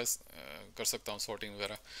प्राइस वाइज कर सकता हूँ, सॉर्टिंग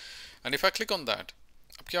वगैरह. And if I click on that,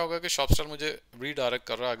 अब क्या होगा कि शॉप स्टाइल मुझे रीडायरेक्ट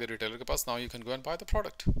कर रहा है आगे रिटेलर के पास. Now you can go and by the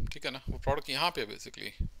product, ठीक है ना, वो प्रोडक्ट यहाँ पे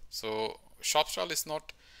basically. So shop style is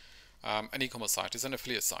not an e-commerce site, is an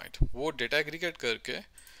affiliate site. वो डेटा एग्रीगेट करके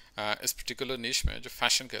इस पर्टिकुलर निश में जो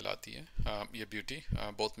फैशन कहलाती है, ये ब्यूटी,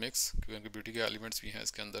 बोथ मिक्स, क्योंकि ब्यूटी के एलिमेंट्स भी हैं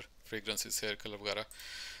इसके अंदर, फ्रेग्रेंसेस, हेयर कलर वगैरह.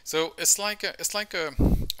 So it's like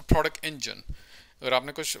product engine. अगर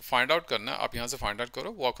आपने कुछ फाइंड आउट करना है, आप यहाँ से फाइंड आउट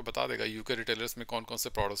करो, वो आपको बता देगा यूके रिटेलर्स में कौन कौन से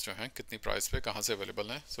प्रोडक्ट्स जो हैं कितनी प्राइस पे कहाँ से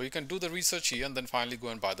अवेलेबल हैं. So you can do the research he and then finally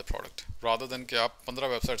go and by the product, rather than कि आप 15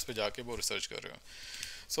 वेबसाइट्स पे जाके वो रिसर्च कर रहे हो.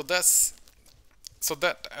 So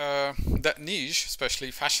that niche,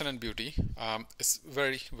 especially fashion and beauty, is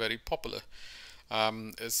very very popular.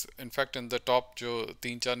 Is in fact in the top जो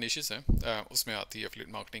 3-4 niches हैं उसमें आती है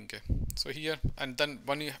affiliate marketing के. So here and then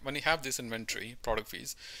when you have this inventory product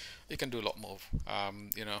fees, you can do a lot more.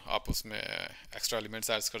 You know, आप उसमें extra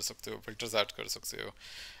elements add कर सकते हो, filters add कर सकते हो,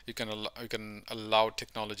 you can allow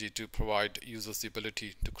technology to provide users the ability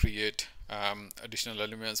to create additional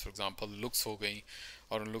elements. For example, looks हो गई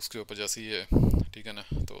और उन looks के ऊपर जैसे ये ठीक है ना,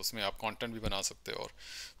 तो उसमें आप content भी बना सकते हो और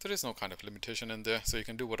there is no kind of limitation in there, so you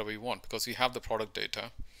can do whatever you want because you have the product data.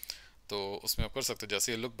 तो उसमें आप कर सकते हो,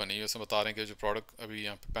 जैसे ये लुक बनी है उसमें बता रहे हैं कि जो प्रोडक्ट अभी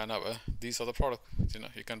यहाँ पे पहना हुआ है, these are the product,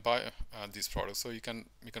 you can buy these products, so you can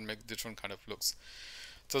make different kind of looks.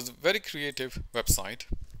 So it's a very creative website,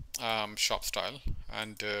 shop style,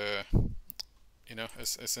 and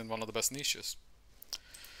it's in one of the best niches.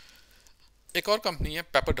 एक और company है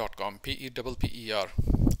pepper.com, Pepper.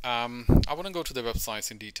 I wouldn't go to their websites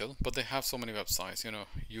in detail, but they have so many websites,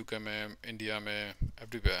 UK में, India में,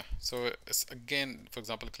 everywhere. So it's again, for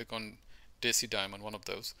example, click on Desi Diamond, one of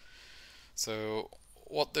those. So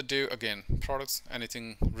what they do, again, products,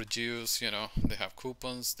 anything reduce, they have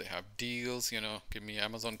coupons, they have deals, give me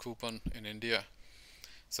Amazon coupon in India.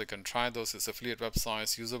 So you can try those. It's affiliate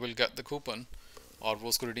websites. User will get the coupon और वो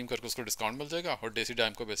उसको redeem करके उसको discount मिल जाएगा और deci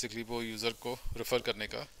dime को basically वो user को रेफ़र करने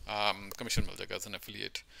का कमीशन मिल जाएगा as an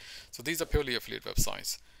affiliate. So these are purely affiliate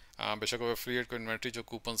websites. बेशक वो एफिलिएट को इन्वेंट्री जो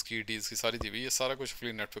कूपन्स की डील्स की सारी दी हुई, ये सारा कुछ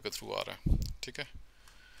एफिलिएट नेटवर्क के थ्रू आ रहा है. ठीक है.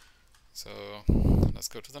 So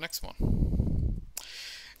let's go to the next one.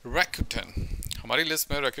 Rakuten. हमारी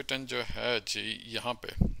लिस्ट में Rakuten जो है जी यहाँ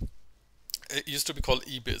पे, it used to be called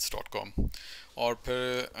eBiz.com, or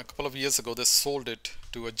a couple of years ago they sold it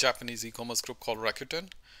to a Japanese e-commerce group called Rakuten,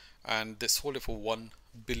 and they sold it for $1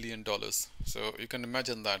 billion. So you can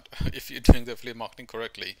imagine that if you're doing the affiliate marketing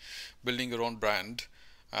correctly, building your own brand,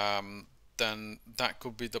 then that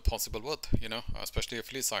could be the possible worth, especially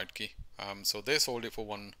affiliate side key. So they sold it for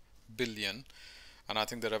 $1 billion, and I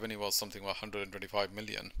think the revenue was something like 125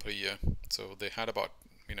 million per year. So they had about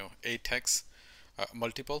 8x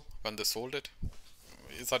multiple when they sold it.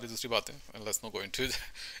 ये सारी दूसरी बातें, and let's not go into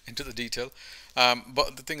the detail.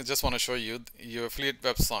 But the thing is, just want to show you, your affiliate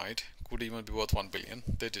website could even be worth 1 billion.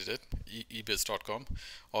 They did it, eBiz.com,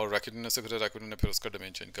 और Rakuten से फिर Rakuten ने फिर उसका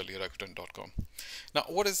domain change कर लिया Rakuten.com. Now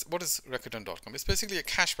what is Rakuten.com? It's basically a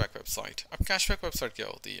cashback website. अब cashback website क्या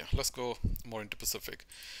होती है? Let's go more into specific.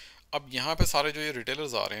 अब यहाँ पे सारे जो ये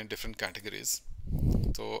retailers आ रहे हैं different categories.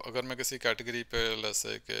 तो अगर मैं किसी category पे let's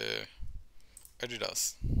say के Adidas,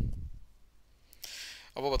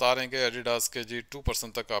 अब वो बता रहे हैं कि एडिडास के जी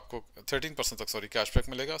 2% तक आपको 13% तक सॉरी कैशबैक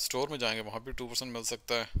मिलेगा. स्टोर में जाएंगे वहाँ भी 2% मिल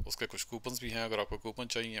सकता है. उसके कुछ कूपन्स भी हैं, अगर आपको कूपन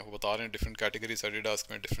चाहिए. वो बता रहे हैं डिफरेंट कैटेगरीज एडिडास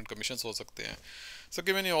में डिफरेंट कमीशंस हो सकते हैं. So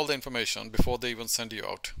given you all the information before they even send you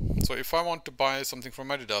out. So if I want to bye something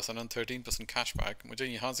from Adidas and 13% cashback, मुझे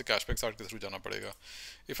यहाँ से कैशबैक साइट के थ्रू जाना पड़ेगा.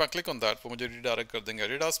 If I click on that, वो मुझे redirect कर देंगे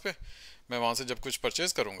एडिडास पे. मैं वहाँ से जब कुछ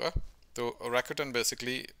परचेज करूँगा तो Rakuten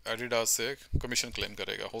बेसिकली एडिडास से कमीशन क्लेम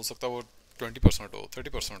करेगा. हो सकता है वो 20% हो,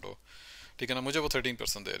 30% हो. ठीक है ना. मुझे वो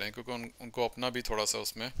 13% दे रहे हैं क्योंकि उनको अपना भी थोड़ा सा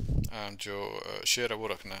उसमें जो शेयर है वो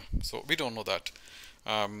रखना है. So we don't know that,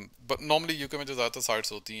 but normally UK में जो ज़्यादातर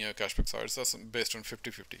साइट्स होती हैं कैशबैक साइट्स बेस्ड ऑन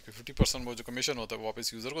 50-50. 50% वो जो कमीशन होता है वो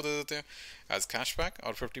वापस यूज़र को दे देते हैं एज कैशबैक,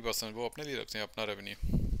 और 50% वो अपने लिए रखते हैं, अपना रेवेन्यू.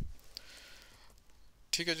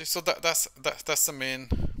 ठीक है जी. सो that's the main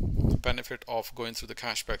benefit of going through the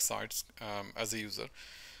cashback sites as a user.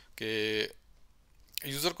 कि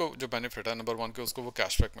यूज़र को जो बेनिफिट है, नंबर 1 के उसको वो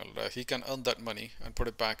कैशबैक मिल रहा है. He can earn that money and put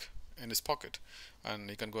it back in his pocket and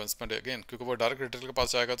he can go and spend again, क्योंकि वो डायरेक्ट रिटेलर के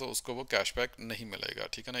पास जाएगा तो उसको वो कैशबैक नहीं मिलेगा.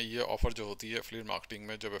 ठीक है ना. ये ऑफर जो होती है एफिलिएट मार्केटिंग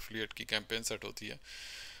में, जब एफिलिएट की कैंपेन सेट होती है,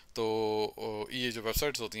 तो ये जो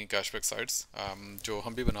वेबसाइट्स होती हैं कैशबैक साइट्स जो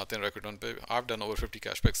हम भी बनाते हैं Rakuten पे, I have done over 50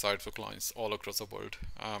 cashback sites for clients all across the world.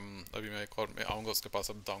 अभी मैं एक और में आऊँगा उसके पास,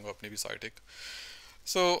 अब बताऊँगा अपनी भी साइट एक.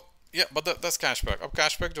 सो या बट दैट्स कैशबैक. अब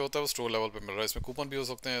कैशबैक जो होता है वो स्टोर लेवल पे मिल रहा है. इसमें कूपन भी हो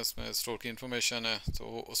सकते हैं, इसमें स्टोर की इन्फॉर्मेशन है,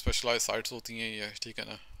 तो स्पेशलाइज साइट्स होती हैं ये. ठीक है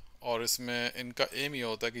ना. और इसमें इनका एम ये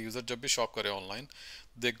होता है कि यूज़र जब भी शॉप करे online,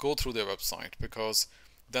 they go through their website, because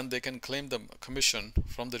then they can claim the commission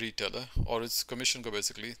from the retailer, or its commission को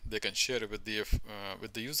basically they can share it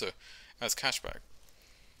with the user as cashback.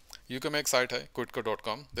 UK में एक site है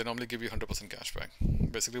quidco.com, they normally give you 100% cashback.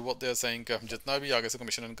 Basically what they are saying कि हम जितना भी आगे से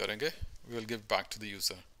commission earn करेंगे, we will give back to the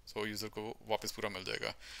user. So user को वापस पूरा मिल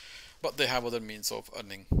जाएगा. But they have other means of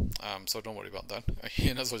earning, so don't worry about that.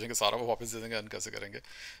 ये ना सोचेंगे सारा वो वापस दे देंगे, earn कैसे करेंगे.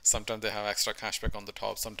 Sometimes they have extra cashback on the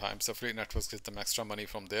top. Sometimes affiliate networks give them extra money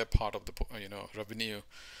from their part of the revenue,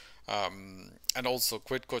 and also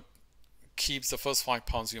Quidco keeps the first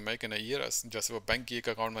 £5 you make in a year. जैसे वो bank की एक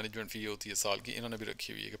account management फ़ी होती है साल की, इन्होंने भी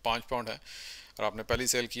रखी हुई है कि £5 है और आपने पहली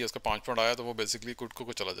सेल की, उसका £5 आया तो वो बेसिकली Quidco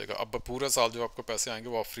को चला जाएगा. अब पूरा साल जो आपको पैसे आएंगे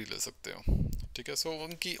वो आप फ्री ले सकते हो. ठीक है. सो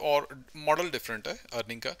उनकी और मॉडल डिफरेंट है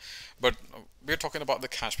अर्निंग का, but we are talking about the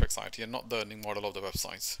cashback site here, not the earning model of the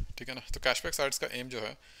websites. ठीक है ना. तो कैशबैक साइट्स का एम जो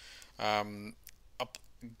है, अब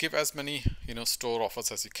give as many store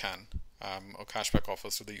offers as you can, or cashback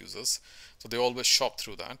offers to the users, so they always shop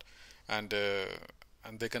through that, and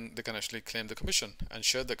they can actually claim the commission and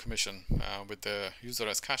share the commission with the user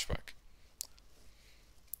as cashback.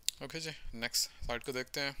 Okay ji, next site को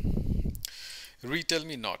देखते हैं. Retail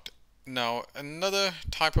me not. Now another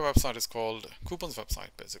type of website is called coupons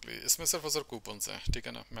website. Basically इसमें सिर्फ और सिर्फ coupons हैं, ठीक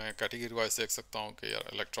है ना. मैं category wise देख सकता हूँ कि यार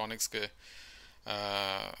electronics के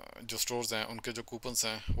जो stores हैं उनके जो coupons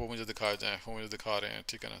हैं वो मुझे दिखाए जाएं, वो मुझे दिखा रहे हैं,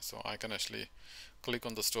 ठीक है ना. So I can actually click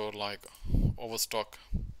on the store like overstock.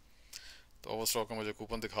 तो ओवरस्टॉक का मुझे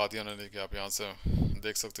कूपन दिखा दिया उन्होंने कि आप यहाँ से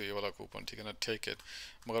देख सकते हो ये वाला कूपन, ठीक है ना. Take it.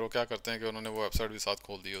 मगर वो क्या करते हैं कि उन्होंने वो वेबसाइट भी साथ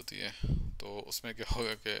खोल दी होती है, तो उसमें क्या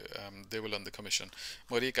होगा कि they will earn the commission.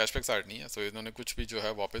 मगर ये कैशबैक साइट नहीं है, सो इन्होंने कुछ भी जो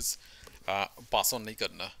है वापस पास ऑन नहीं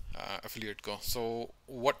करना एफिलिएट को. So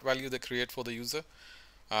what value they create for the user,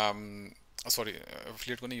 sorry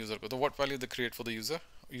affiliate को नहीं, यूज़र को. तो what value they create for the user,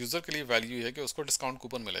 user के लिए वैल्यू है कि उसको डिस्काउंट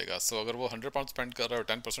कूपन मिलेगा. सो अगर वो £100 स्पेंड कर रहा है और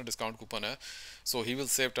 10% डिस्काउंट कूपन है, सो he will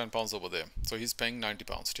save £10 over there, so he is paying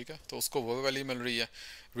 £90, ठीक है. तो उसको वो वैल्यू मिल रही है.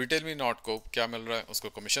 रिटेल मी नॉट को क्या मिल रहा है, उसको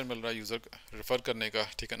कमीशन मिल रहा है यूज़र रेफर करने का,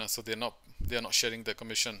 ठीक है ना. सो they are not sharing the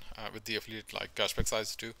commission with the affiliate like cashback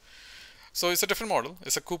sites do. So it's a different model.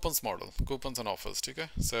 It's a coupons model, coupons and offers, ठीक है.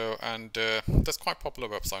 So and that's quite popular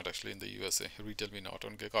website actually in the USA. Retail Me Not.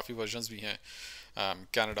 उनके काफ़ी versions भी हैं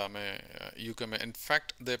Canada में, UK में. In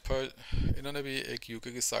fact इन्होंने भी एक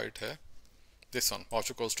यूके की साइट है, this one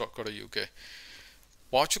vouchercodes.co.uk.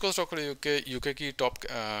 vouchercodes.co.uk UK की टॉप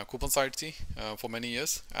कूपन साइट थी for many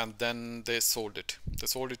years, and then they sold it. They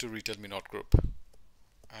sold it to Retail Me Not group.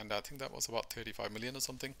 And I think that was about 35 million or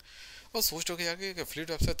something. और सोच रहे यार कि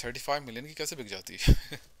affiliate website 35 million की कैसे बिक जाती है.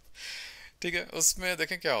 ठीक है. उसमें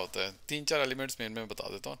देखें क्या होता है, 3-4 एलिमेंट्स मेन में बता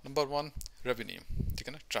देता हूँ. नंबर 1 रेवेन्यू, ठीक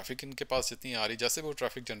है ना. ट्रैफिक इनके पास जितनी आ रही, जैसे वो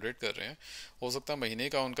ट्रैफिक जनरेट कर रहे हैं, हो सकता है महीने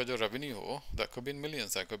का उनका जो रेवेन्यू हो that could be in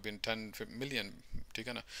millions, that could be in 10 million, ठीक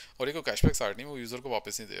है ना. और ये को कैशबैक साइट नहीं, वो यूज़र को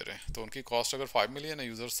वापस नहीं दे रहे हैं. तो उनकी कॉस्ट अगर 5 मिलियन है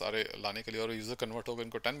यूज़र सारे लाने के लिए, और यूज़र कन्वर्ट होकर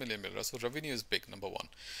इनको 10 मिलियन मिल रहा है. सो revenue is big, number 1.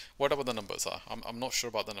 What about the numbers are, I am not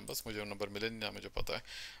sure about the numbers, मुझे नंबर मिले नहीं, मुझे पता है.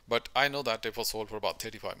 But I know that it was sold for about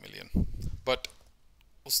 35 million. But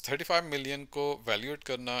उस 35 मिलियन को वैल्यूएट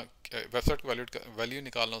करना, वेबसाइट को वैल्यू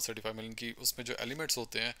निकालना उस 35 मिलियन की, उसमें जो एलिमेंट्स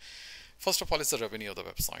होते हैं, first of all is the revenue of the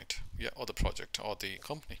website या और द प्रोजेक्ट और द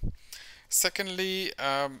कंपनी. सेकेंडली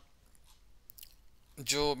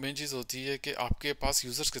जो मेन चीज़ होती है कि आपके पास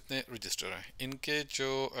यूज़र्स कितने रजिस्टर हैं. इनके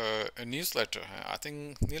जो न्यूज़ लेटर हैं, I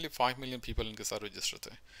think nearly 5 million people इनके साथ रजिस्टर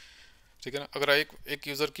थे, ठीक है ना. अगर एक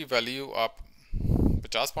यूज़र की वैल्यू आप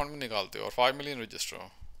 £50 में निकालते हो और 5 मिलियन रजिस्टर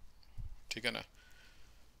हो, ठीक है ना,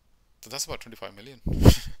 तो that's about 25 मिलियन.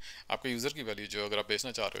 आपके यूज़र की वैल्यू जो अगर आप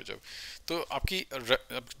बेचना चाह रहे हो जब, तो आपकी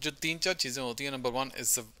जो 3-4 चीज़ें होती हैं. Number 1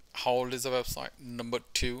 is how old is the website. Number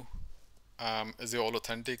 2 is it all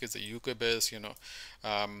authentic, is it UK based,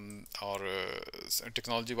 or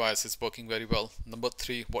technology wise it's working very well. Number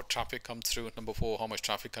 3, what traffic comes through. Number 4, how much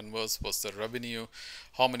traffic converts, what's the revenue,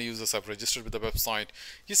 how many users have registered with the website.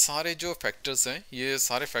 ये सारे जो factors हैं, ये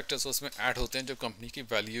सारे factors उसमें add होते हैं जब कंपनी की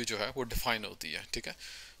वैल्यू जो है वो डिफाइन होती है, ठीक है.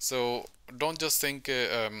 So don't just think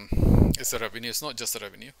it's the revenue. It's not just the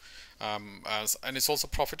revenue, and it's also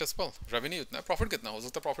profit as well. Revenue इतना, profit कितना हो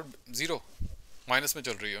सकता है, profit 0 माइनस में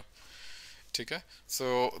चल रही हो, ठीक है. So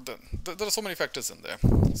there are so many factors in their.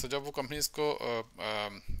 सो जब वो कंपनी इसको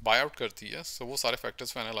बाय आउट करती है, सो वो सारे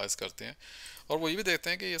फैक्टर्स को एनालाइज करते हैं, और वो ये भी देखते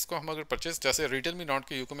हैं कि इसको हम अगर परचेज, जैसे रिटेल मी नॉट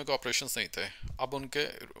के यूके में कोई ऑपरेशंस नहीं थे, अब उनके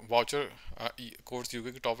वाउचर कोर्स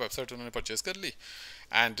यूके की टॉप वेबसाइट उन्होंने परचेज कर ली,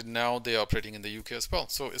 and now they are operating in the UK as well.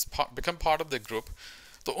 So it's become part of the group.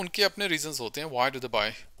 तो उनके अपने रीजंस होते हैं why do they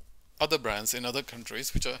by other brands in other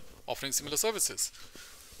countries which are offering similar services,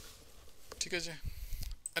 ठीक है जी.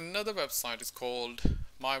 Another website is called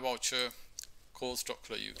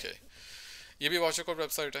myvouchercodes.co.uk. ये भी voucher code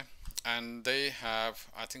website है, and they have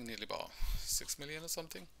I think nearly about 6 million or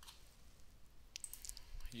something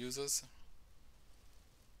users,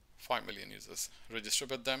 5 million users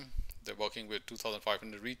registered with them. They're working with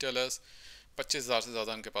 2,500 retailers. 25,000 से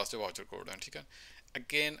ज़्यादा उनके पास जो voucher code है, ठीक है.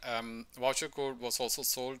 Again, voucher code was also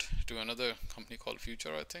sold to another company called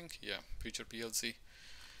Future, I think. Yeah, Future PLC.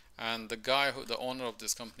 And the guy the owner of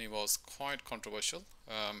this company was quite controversial.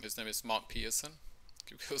 His name is Mark Pearson.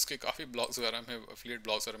 क्योंकि उसके काफ़ी blogs वगैरह में, affiliate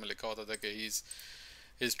blogs वगैरह में लिखा होता था कि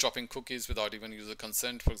he's dropping cookies without even user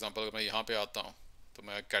consent. For example, अगर मैं यहाँ पे आता हूँ तो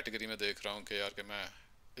मैं कैटेगरी में देख रहा हूँ कि यार कि मैं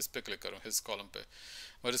इस पे क्लिक करूँ, इस कॉलम पे,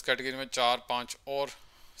 और इस कैटेगरी में 4-5 और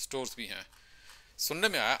स्टोर्स भी हैं. सुनने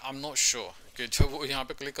में आया, आई एम नॉट श्योर कि जब वो यहाँ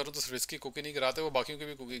पे क्लिक करो तो सिर्फ इसकी कुकी नहीं गिराते, वो बाकियों की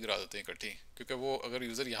भी कुकी गिरा देते हैं इकट्ठी, क्योंकि वो अगर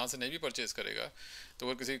यूज़र यहाँ से नहीं भी परचेज करेगा तो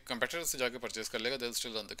अगर किसी कंपेटिटर से जाके परचेज कर लेगा, they will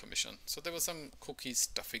still earn the commission. So there was some cookie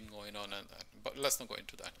stuffing going on and that, but let's not go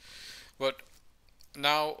into that. But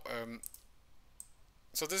now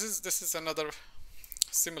so this is another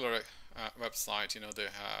similar website. They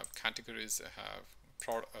have categories, they have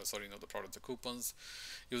the product, the coupons.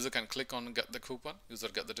 User can click on get the coupon, user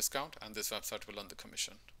get the discount, and this website will earn the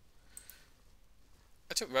commission.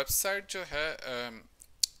 अच्छा, website जो है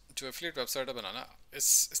जो affiliate website है बनाना,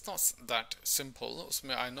 it's not that simple.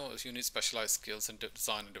 उसमें I know you need specialised skills in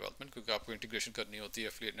design and development, क्योंकि आपको integration करनी होती है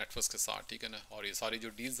एफिलिएट नेटवर्क्स के साथ, ठीक है ना. और ये सारी जो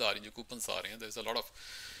डील्स आ रही हैं, जो कूपन्स आ रही हैं, there is a lot of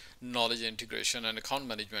knowledge integration and account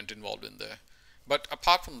management involved in there. But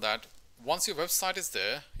apart from that, once your website is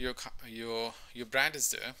there, your brand is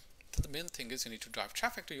there, so the main thing is you need to drive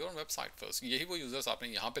traffic to your own website first. यही वो users आपने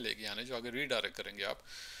यहाँ पे लेके आने जो आगे redirect करेंगे आप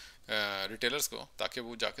retailers को, ताकि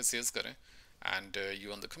वो जाके sales करें and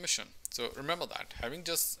you earn the commission. So remember that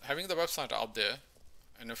having the website out there,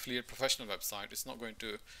 an affiliate professional website, is not going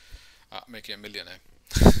to make you a millionaire.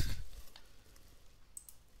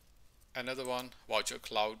 Another one, voucher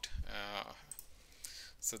cloud.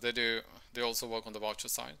 So they also work on the voucher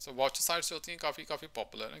side. So voucher sites जो होती हैं काफ़ी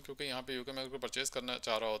popular हैं, क्योंकि यहाँ पे UK में अगर कोई परचेज करना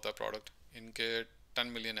चाह रहा होता है प्रोडक्ट, इनके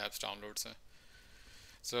 10 मिलियन ऐप्स डाउनलोड्स हैं.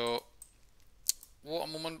 सो वो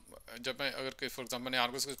अमूमन जब मैं अगर कोई फॉर एग्जाम्पल मैंने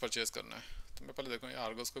आर्गोस को परचेज करना है, तो मैं पहले देखूँ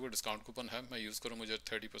आर्गोस का कोई डिस्काउंट कूपन है, मैं यूज़ करूँ, मुझे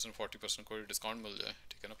 30% 40% कोई डिस्काउंट मिल जाए,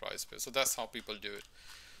 ठीक है ना, प्राइस पे. So that's how people do it.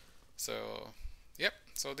 So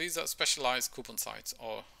so these are specialized coupon sites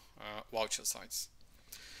or voucher sites.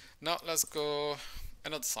 Now let's go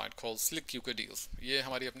another site called Slick UK Deals. ये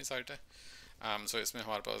हमारी अपनी साइट है. So इसमें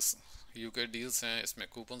हमारे पास UK deals हैं, इसमें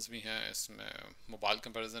coupons भी हैं, इसमें मोबाइल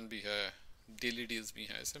कंपैरिजन भी है, डेली डील्स भी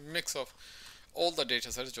हैं, इसमें mix of all the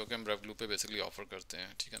data sets जो कि हम रेवलू पे बेसिकली ऑफर करते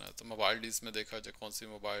हैं, ठीक है ना. तो मोबाइल डील्स में देखा जाए कौन सी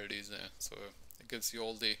मोबाइल डील्स हैं, so it gives you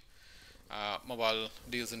all the mobile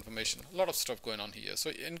deals information, a lot of stuff going on here.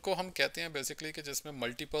 So इनको हम कहते हैं basically कि जिसमें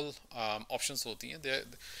multiple options होती हैं,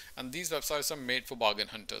 and these websites are made for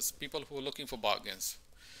bargain hunters, people who are looking for bargains,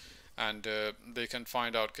 and they can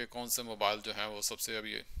find out कि कौन से मोबाइल जो है वो सबसे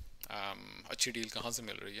अभी अच्छी डील कहाँ से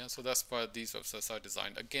मिल रही है. So that's why these websites are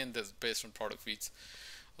designed. Again, that's based on product feeds.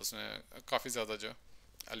 उसमें काफ़ी ज़्यादा जो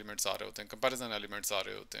एलिमेंट्स आ रहे होते हैं, कंपैरिजन एलिमेंट्स आ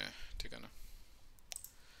रहे होते हैं, ठीक है ना.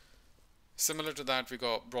 Similar to that, we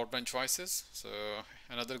got broadband choices. So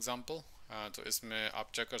another example, तो इसमें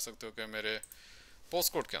आप चेक कर सकते हो कि मेरे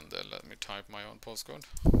postcode के अंदर, let me type my own postcode,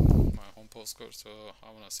 my home postcode. So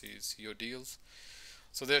I want to see your deals.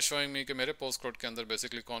 So they are showing me कि मेरे postcode के अंदर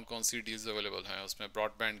basically कौन कौन सी deals available हैं. उसमें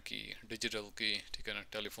broadband की, digital की, ठीक है ना,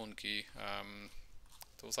 telephone की,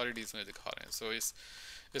 तो वो सारी डील्स मुझे दिखा रहे हैं. So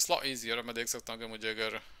it's lot easier. मैं देख सकता हूँ कि मुझे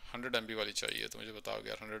अगर 100 MB वाली चाहिए तो मुझे बताओ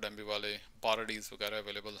यार 100 MB वाले 12 डील्स वगैरह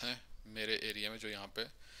अवेलेबल हैं मेरे एरिया में जो यहाँ पे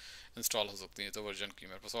इंस्टॉल हो सकती हैं. तो वर्जन की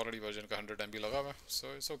मेरे पास ऑलरेडी वर्जन का 100 MB लगा हुआ है,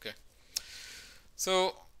 so it's okay. So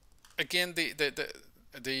again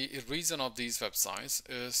the reason of these websites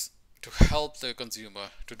is to help the consumer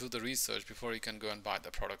to do the research before he can go and buy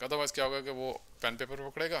the product. Otherwise क्या होगा कि वो pen paper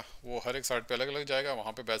पकड़ेगा, वो हर एक साइट पे अलग अलग जाएगा,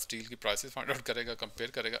 वहाँ पे बेस्ट डील की प्राइसेस फाइंड आउट करेगा,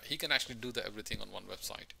 कंपेयर करेगा. he can actually do the everything on one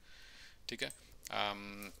website, ठीक है.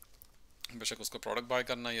 बेशक उसको प्रोडक्ट बाय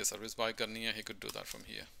करना है या सर्विस बाय करनी है, he could do that from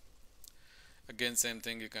here. Again same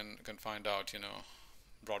thing, you can find out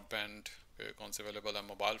broadband कौन से अवेलेबल है,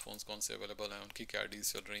 मोबाइल फोन्स कौन से अवेलेबल हैं, उनकी क्या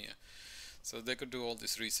डील्स चल रही हैं. So they could do all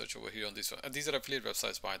this research over here on this. These are affiliate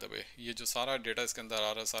websites by the way. ये जो सारा डेटा इसके अंदर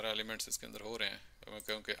आ रहा है, सारे एलिमेंट्स इसके अंदर हो रहे हैं. मैं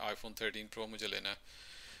कहूँ कि iPhone 13 Pro मुझे लेना है,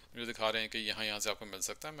 मुझे दिखा रहे हैं कि यहाँ से आपको मिल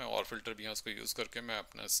सकता है. मैं और फिल्टर भी यहाँ उसको यूज़ करके मैं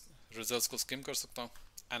अपने रिजल्ट्स को स्किम कर सकता हूँ.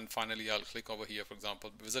 And finally I'll click over here, for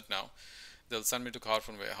example, visit now. They'll send me to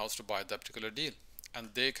Carphone Warehouse to buy that particular deal,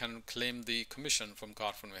 and they can claim the commission from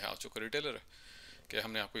Carphone Warehouse जो retailer है कि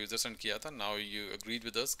हमने आपको user send किया था, now you agreed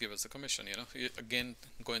with us, give us a commission. Again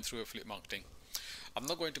going through affiliate marketing. I'm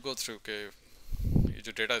not going to go through कि ये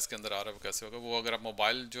जो डेटा इसके अंदर आ रहा है वो कैसे होगा. वो अगर आप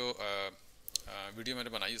मोबाइल जो वीडियो मैंने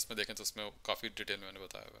बनाई उसमें देखें तो उसमें काफ़ी डिटेल में मैंने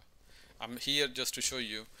बताया हुआ है. I'm here just to show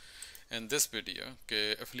you in this video कि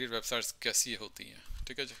affiliate websites कैसी होती हैं,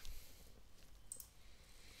 ठीक है जी.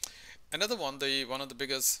 Another one, one of the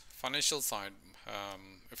biggest financial side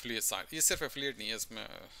affiliate side. ये सिर्फ affiliate नहीं है, इसमें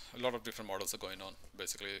a lot of different models are going on.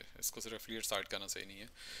 Basically इसको सिर्फ affiliate side कहना सही नहीं है.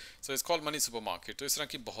 So it's called money supermarket. तो इस तरह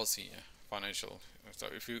की बहुत सी हैं financial.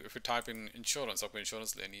 So if you type in insurance, आपको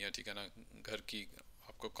insurance लेनी है, ठीक है ना, घर की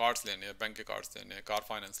आपको कार्ड्स लेने हैं, बैंक के कार्ड्स लेने हैं, कार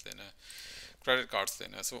फाइनेंस लेना है, credit cards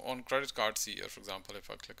लेना है. So on credit cards here, for example, if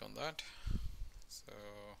I click on that, so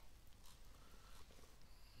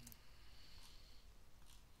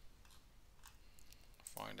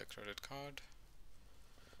find a credit card.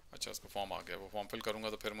 अच्छा, उसका फॉर्म आ गया। वो फॉर्म फिल करूँगा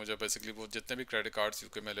तो फिर मुझे बेसिकली वो जितने भी क्रेडिट कार्ड्स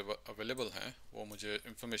यूके में अवेलेबल हैं वो मुझे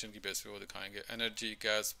इंफॉर्मेशन की बेस पे वो दिखाएंगे। Energy,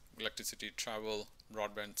 gas, electricity, travel,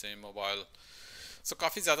 broadband, SIM, mobile. सो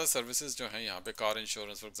काफ़ी ज़्यादा सर्विसेज जो हैं यहाँ पे, car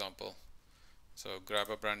insurance for example. So grab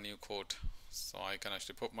a brand new quote. So I can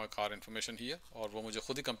actually put my car information here और वो मुझे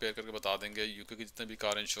खुद ही कंपेयर करके बता देंगे यूके की जितने भी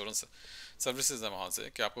कार इंश्योरेंस सर्विसेज हैं वहाँ से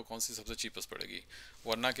कि आपको कौन सी सबसे चीपेस्ट पड़ेगी।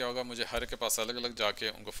 वरना क्या होगा, मुझे हर के पास अलग अलग जाके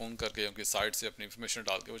उनको फ़ोन करके उनकी साइट से अपनी इन्फॉर्मेशन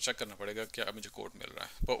डाल के वो चेक करना पड़ेगा क्या मुझे कोड मिल रहा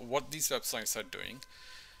है। But what these websites are doing,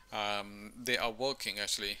 they are working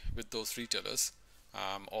actually with those retailers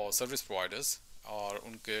or service providers और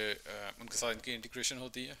उनके साथ इनकी इंटीग्रेशन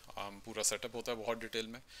होती है, पूरा सेटअप होता है बहुत डिटेल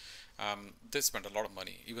में. They spend a lot of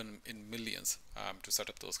money, even in millions, to set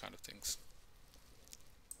up those kind of things.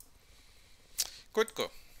 Quidco,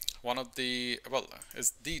 one of the, well,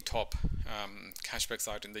 is the top cashback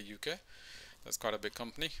site in the UK. That's quite a big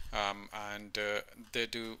company, and they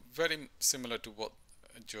do very similar to what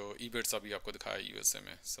जो eBay अभी आपको दिखाया USA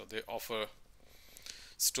में. So they offer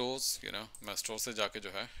stores, you know, मैं store से जाके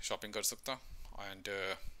जो है shopping कर सकता, and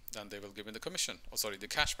then they will give me the commission, or sorry,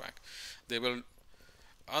 the cashback. They will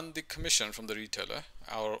earn the commission from the retailer,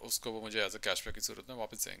 और उसको वो मुझे as a cashback की सूरत में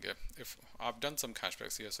वापस देंगे. If I've done some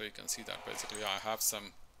cashbacks here, so you can see that basically I have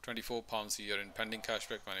some £24 here in pending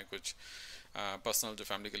cashback. मैंने कुछ पर्सनल जो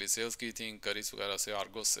फैमिली के लिए सेल्स की थी करीज वगैरह से,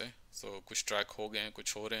 आर्गोस से, सो कुछ ट्रैक हो गए हैं,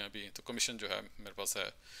 कुछ हो रहे हैं अभी, तो कमीशन जो है मेरे पास है.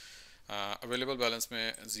 अवेलेबल बैलेंस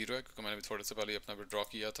में ज़ीरो है क्योंकि मैंने भी थोड़े से पहले अपना विड्रॉ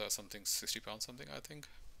किया था, समथिंग £60 समथिंग आई थिंक.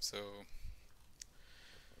 सो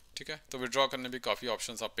ठीक है, तो विड्रॉ करने भी काफ़ी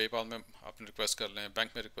ऑप्शंस, आप पेपाल में आप रिक्वेस्ट कर लें,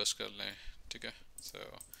 बैंक में रिक्वेस्ट कर लें, ठीक है.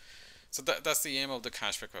 So that's the aim of the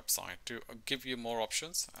cashback website, to give you more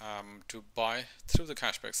options to buy through the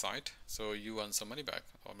cashback site, so you earn some money back.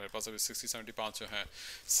 और मेरे पास अभी 60-70 पाउंड जो है,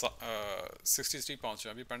 63 पाउंड जो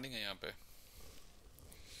अभी पेंडिंग है यहाँ पे,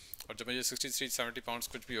 और जब मुझे 63-70 पाउंड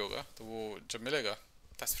कुछ भी होगा तो वो जब मिलेगा,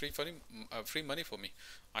 that's free money for me.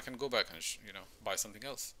 I can go back and you know buy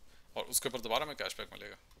something else, और उसके ऊपर दोबारा में cashback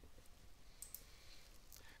मिलेगा.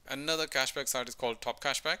 Another cashback site is called Top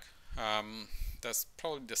Cashback. That's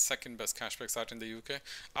probably the second best cashback site in the UK.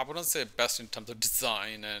 I wouldn't say best in terms of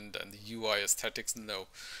design and the UI aesthetics, no.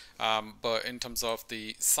 But in terms of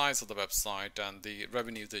the size of the website and the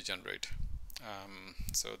revenue they generate.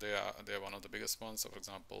 So they are one of the biggest ones. So for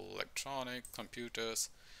example, electronic, computers.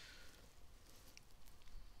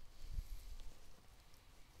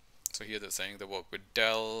 So here they're saying they work with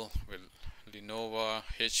Dell, with Lenovo,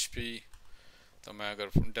 HP. तो मैं अगर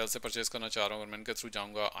del से purchase करना चाह रहा हूँ और मैं इनके थ्रू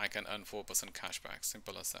जाऊँगा, I can earn 4% cashback,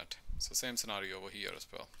 simple as that. So same scenario over here as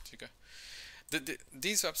well, ठीक है.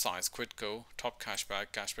 These websites, Quidco, Top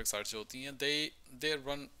cashback sites जो होती हैं, they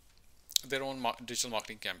run their own digital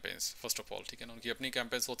marketing campaigns first of all, ठीक है ना. उनकी अपनी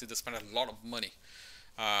campaigns होती है, they spend a lot of money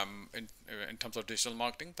in terms of digital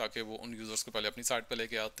marketing, ताकि वो उन users को पहले अपनी साइट पे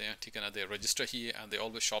लेके आते हैं, ठीक है ना. They register here and they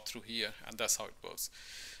always shop through here, and that's how it works.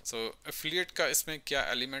 So affiliate का इसमें क्या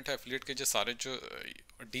element है, affiliate के जो सारे जो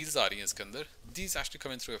deals आ रही हैं इसके अंदर, these actually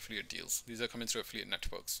come in through affiliate deals. These are coming through affiliate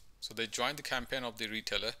networks. So they join the campaign of the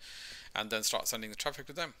retailer and then start sending the traffic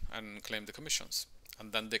to them and claim the commissions.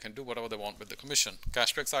 And then they can do whatever they want with the commission.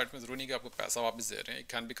 Cashback site में ज़रूरी नहीं कि आपको पैसा वापस दे रहे हैं.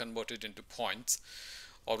 It can be converted into points,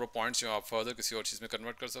 और वो points जो आप further किसी और चीज़ में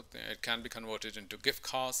convert कर सकते हैं. It can be converted into gift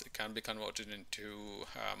cards. It can be converted into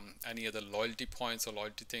any other loyalty points or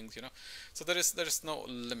loyalty things, you know. So there is no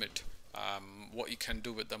limit what you can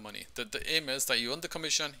do with the money. The aim is that you earn the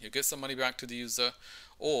commission, you give some money back to the user,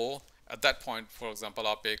 or at that point, for example,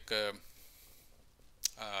 आप एक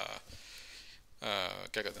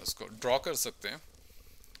क्या कहते हैं उसको, draw कर सकते हैं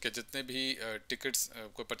कि जितने भी टिकट्स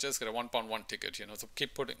को परचेज करें, £1 टिकट, यू नो, तो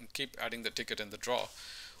keep adding the ticket in the draw.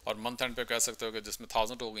 और मंथ एंड पे कह सकते हो कि जिसमें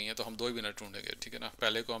 1000 हो गई हैं तो हम 2 ही विनर ढूंढेंगे, ठीक है ना.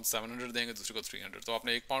 पहले को हम 700 देंगे, दूसरे को 300. तो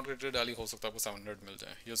आपने £1 की टिकट डाली, हो सकता है आपको 700 मिल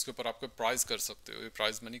जाए, या उसके ऊपर आपको प्राइस कर सकते हो,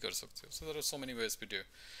 प्राइस मनी कर सकते हो. So there are so many ways to do.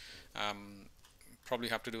 Probably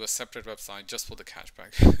have to do a separate website just for the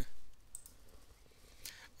cashback.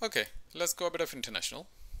 Okay, let's go a bit of international.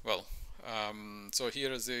 Well, so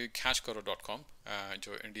here is the cashkaro.com,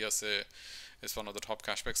 जो India से is one of the top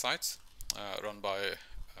cashback sites, run by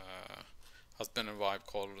husband and wife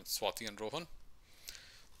called Swati and Rohan.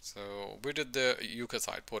 So we did the UK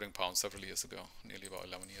site, pouring pounds, several years ago, nearly about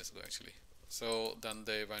 11 years ago actually. So then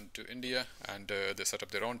they went to India and they set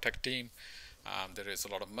up their own tech team. They raised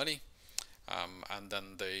a lot of money. And then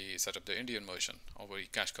they set up the Indian version over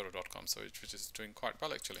cashkaro.com, so which is doing quite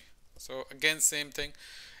well actually. So again, same thing.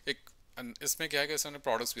 And इसमें क्या है कि इसमें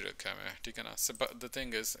products भी रखे हुए हैं, ठीक है ना. So but the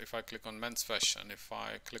thing is, if I click on men's fashion, if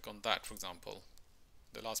I click on that, for example,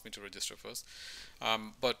 they'll ask me to register first.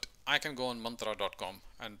 But I can go on mantra.com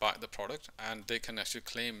and buy the product, and they can actually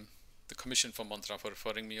claim the commission from Mantra for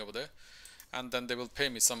referring me over there, and then they will pay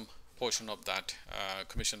me some portion of that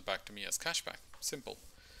commission back to me as cashback. Simple.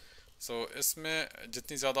 So इसमें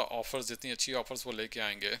जितनी ज़्यादा offers, जितनी अच्छी offers वो लेके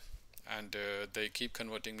आएंगे, and they keep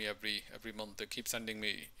converting me every month. They keep sending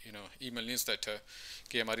me email newsletter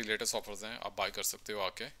कि हमारी latest offers हैं, आप buy कर सकते हो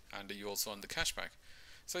आके, and you also earn the cashback.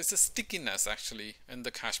 So it's a stickiness actually in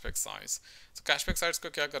the cashback sites. So cashback sites को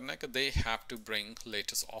क्या करना है कि they have to bring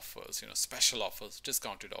latest offers, special offers,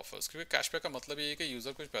 discounted offers. क्योंकि cashback का मतलब ये है कि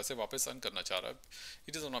user कुछ पैसे वापस earn करना चाह रहा है.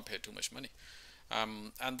 He doesn't want to pay too much money.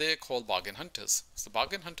 And they're called bargain hunters. So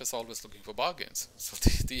bargain hunters are always looking for bargains. So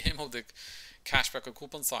the aim of the cashback or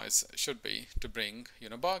coupon sites should be to bring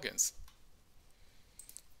bargains.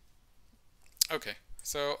 Okay,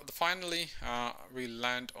 so finally we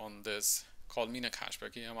land on this called Mina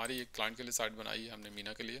Cashback. ये हमारी एक client के लिए site बनाई है हमने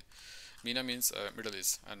Mina के लिए. Mina means Middle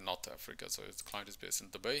East and North Africa. So the client is based in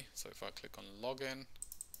Dubai. So if I click on login,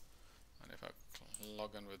 and if I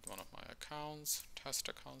log in with one of my accounts, test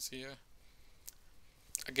accounts here,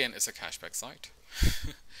 again it's a cashback site.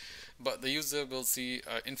 But the user will see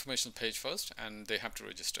an informational page first, and they have to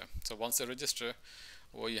register. So once they register,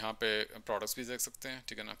 वो यहाँ पे products भी देख सकते हैं,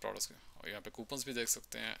 ठीक है ना, products और यहाँ पे coupons भी देख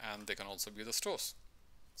सकते हैं, and they can also view the stores.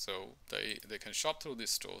 So they can shop through these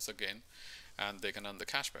stores again, and they can earn the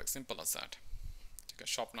cashback. Simple as that. You can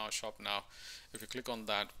shop now, shop now. If you click on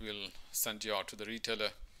that, we'll send you out to the retailer,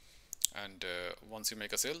 and once you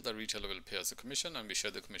make a sale, the retailer will pay us a commission, and we share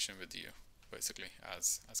the commission with you, basically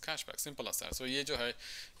as cashback. Simple as that. So ये जो है,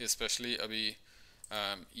 especially अभी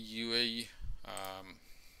UAE,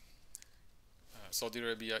 Saudi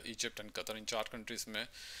Arabia, Egypt and Qatar, in 4 countries में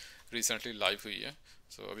recently live हुई है.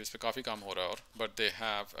 So अभी इस पे काफ़ी काम हो रहा है और, but they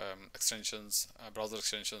have extensions, browser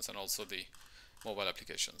extensions, and also the mobile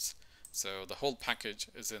applications. So the whole package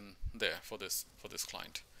is in there for this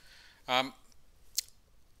client.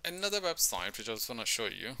 Another website which I just want to show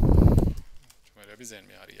you,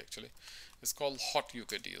 actually, it's called Hot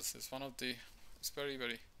UK Deals. It's one of the, it's very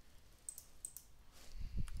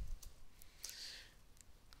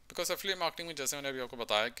because affiliate marketing में जैसे मैंने अभी आपको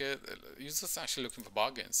बताया कि users are actually looking for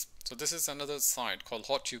bargains. So this is another site called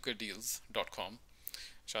hotukdeals.com.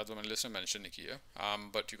 शायद वो मैंने list में mention नहीं किया,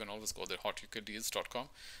 but you can always go there, hotukdeals.com.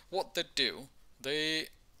 What they do, they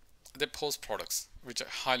post products which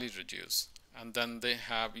are highly reduced, and then they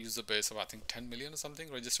have user base of I think 10 million or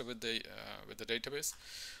something registered with the database.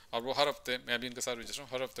 और वो हर हफ्ते, मैं भी इनके साथ register हूँ,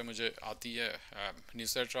 हर हफ्ते मुझे आती है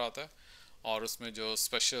न्यूज़लेटर आता है, और उसमें जो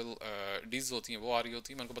स्पेशल डील्स होती हैं वो आ रही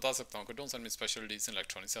होती हैं. मैं उनको बता सकता हूँ कि don't send me special deals in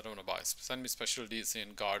electronics, I don't want to bye, send me special deals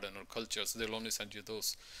in garden और culture, so they'll only send you those,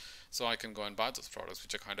 so I can go and buy those products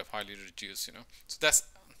which are kind of highly reduced, So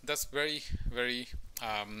that's very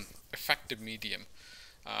effective medium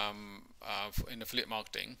in affiliate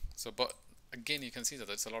marketing. So but again you can see that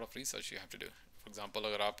there's a lot of research you have to do. For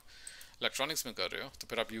example, अगर आप electronics में कर रहे हो तो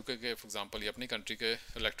फिर आप UK के फॉर एग्जांपल या अपनी कंट्री के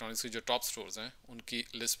इलेक्ट्रॉनिक्स की जो टॉप स्टोर्स हैं उनकी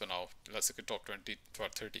लिस्ट बनाओ, जैसे कि टॉप 20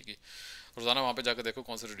 टॉप 30 की, रोज़ाना वहाँ पे जाकर देखो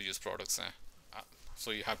कौन से रिड्यूस प्रोडक्ट्स हैं.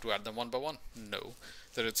 So you have to add them one by one. No,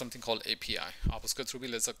 there is something called API. आप उसके थ्रू भी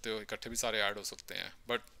ले सकते हो, इकट्ठे भी सारे ऐड हो सकते हैं,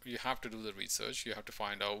 but you have to do the research. You have to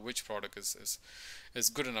find out which product is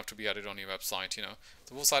good enough to be added on your website.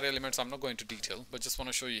 So वो सारे elements I'm not going to detail, but just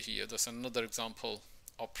want to show you here. There's another example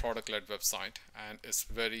of product-led website, and it's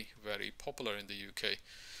very popular in the UK.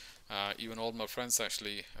 Even all my friends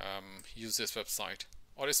actually use this website.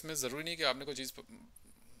 और इसमें ज़रूरी नहीं कि आपने कोई चीज़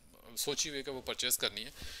सोची हुई कि वो परचेज करनी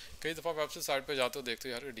है. कई दफ़ा वेबसाइट साइट पे जाते हो, देखते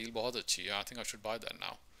हो यार ये डील बहुत अच्छी है, I think I should buy that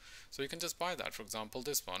now. So you can just buy that. For example,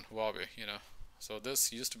 this one, Huawei, So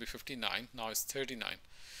this used to be 59, now it's 39.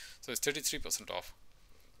 So it's 33% off.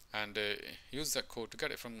 And use that code to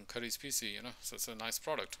get it from Curry's PC, So it's a nice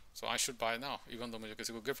product. So I should buy now, even though मुझे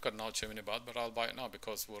किसी को gift करना हो 6 महीने बाद, but I'll buy it now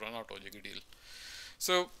because वो run out हो जाएगी deal.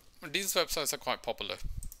 So these websites are quite popular.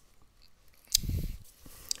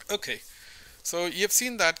 Okay, so you've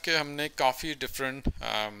seen that कि हमने काफ़ी different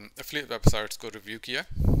affiliate websites को review किया.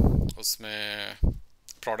 उसमें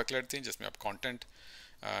product led थी जिसमें आप content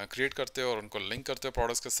क्रिएट करते हो और उनको लिंक करते हो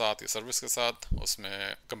प्रोडक्ट्स के साथ या सर्विस के साथ.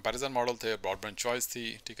 उसमें कंपैरिजन मॉडल थे, ब्रॉडबैंड चॉइस थी,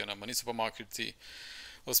 ठीक है ना, मनी सुपरमार्केट थी.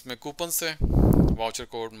 उसमें कूपन से voucher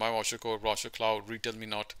code, my voucher code, voucher cloud, retail me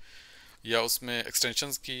not, या उसमें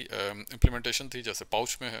एक्सटेंशंस की इम्प्लीमेंटेशन थी जैसे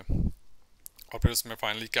पाउच में है. और फिर उसमें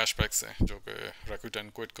फाइनली कैशबैक्स हैं जो कि रैक्यूटेन,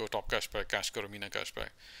 क्विट को, टॉप कैशबैक, कैश करो, मीना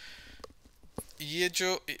कैशबैक. ये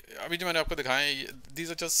जो अभी जो मैंने आपको दिखाया है,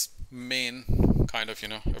 these are just main kind of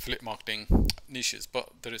affiliate marketing niches, but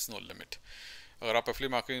there is no limit. अगर आप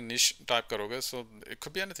affiliate marketing niche type करोगे, so it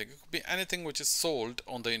could be anything. It could be anything which is sold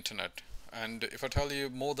on the internet. And if I tell you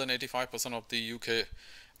more than 85% of the UK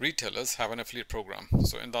retailers have an affiliate program.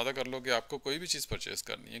 So अंदाज़ा कर लो कि आपको कोई भी चीज़ purchase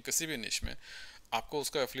करनी है किसी भी niche में, आपको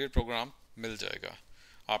उसका affiliate program मिल जाएगा.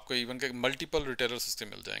 आपको इवन के मल्टीपल रिटेलर्स उसके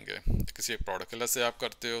मिल जाएंगे किसी एक प्रोडक्ट के. जैसे आप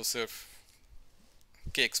करते हो सिर्फ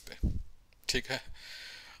केक्स पे, ठीक है,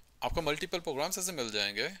 आपको मल्टीपल प्रोग्राम्स ऐसे मिल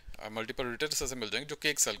जाएंगे, मल्टीपल रिटेलर्स ऐसे मिल जाएंगे जो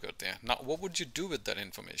केक सेल करते हैं. ना what would you do with that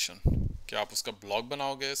information? क्या आप उसका ब्लॉग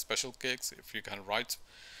बनाओगे special cakes? If you can write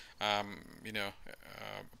you know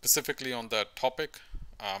specifically on that topic,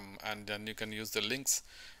 and then you can use the links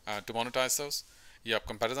to monetize those. या आप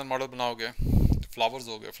comparison model बनाओगे. Flowers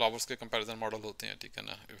हो गए, flowers के कंपैरिजन मॉडल होते हैं, ठीक है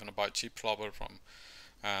ना. If you bye cheap flower from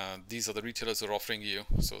these are the retailers who are offering you,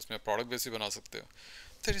 so उसमें प्रोडक्ट बेस भी बना सकते हो.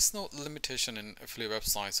 There is no limitation in affiliate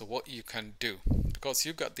websites of what you can do because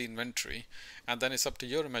you got the inventory, and then it's up to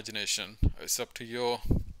your imagination, it's up to your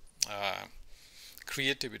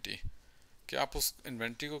creativity कि आप उस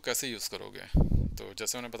inventory को कैसे use करोगे. तो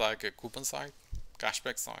जैसे मैंने बताया कि coupon site,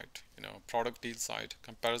 cashback site, you know, product deal site,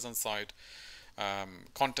 comparison site,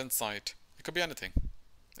 content site, it could be anything.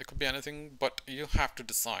 It could be anything, but you have to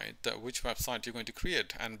decide that which website you're going to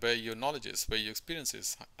create and where your knowledge is, where your experience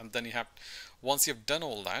is. And then you have, once you've done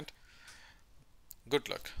all that, good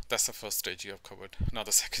luck. That's the first stage you have covered. Now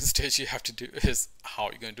the second stage you have to do is how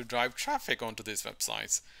you're going to drive traffic onto these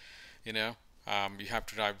websites. You know, you have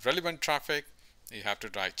to drive relevant traffic. You have to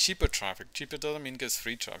drive cheaper traffic. Cheaper doesn't mean it's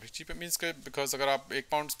free traffic. Cheaper means that because अगर आप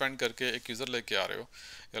 £1 spend करके एक user लेके आ रहे हो,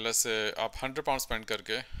 या let's say आप £100 spend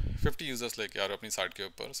करके 50 यूज़र्स लेके आ रहे हो अपनी साइट के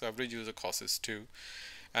ऊपर, so average user cost is 2,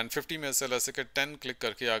 and 50 में से let's say कि 10 क्लिक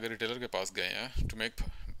करके आगे रिटेलर के पास गए हैं to make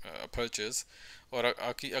purchase, और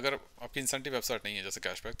अगर आपकी इंसेंटिव वेबसाइट नहीं है जैसे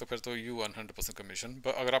कैशबैक, तो फिर तो you earn 100% कमीशन.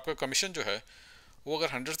 बट अगर आपका कमीशन जो है वो अगर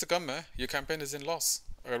 100 से कम है, your campaign is in loss.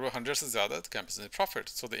 अगर वो 100 से ज़्यादा है तो campaign is in profit.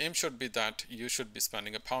 So the aim should be that you should be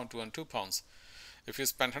spending £1 to earn £2. If you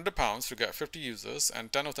spend £100 to get 50 users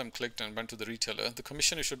and 10 of them clicked and went to the retailer, the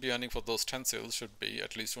commission you should be earning for those 10 sales should be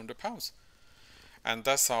at least £200. And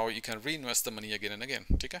that's how you can reinvest the money again and again.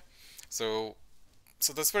 Okay? So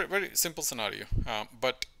that's very, very simple scenario.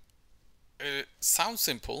 But it sounds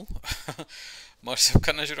simple. मगर जब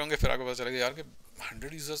करना शुरू होंगे फिर आपको पता चलेगा यार कि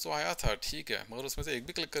 100 यूजर्स तो आया था, ठीक है, मगर उसमें से एक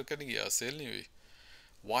भी क्लिक करके नहीं गया, सेल नहीं हुई.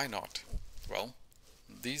 Why not? Well,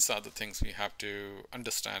 these are the things we have to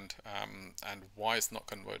understand, and why it's not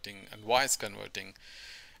converting and why it's converting.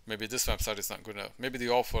 Maybe this website is not good enough. Maybe the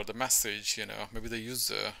offer, the message, you know, maybe the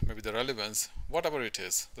user, maybe the relevance, whatever it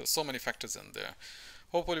is. There's so many factors in there.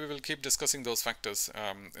 Hopefully we will keep discussing those factors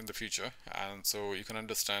in the future, and so you can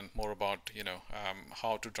understand more about, you know,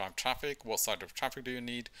 how to drive traffic, what sort of traffic do you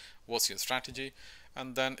need, what's your strategy,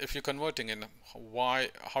 and then if you're converting in,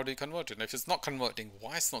 how do you convert it? And if it's not converting,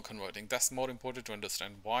 why it's not converting? That's more important to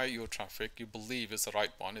understand, why your traffic you believe is the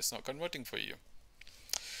right one is not converting for you.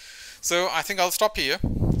 So I think I'll stop here.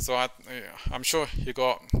 So I'm sure you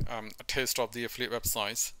got a taste of the affiliate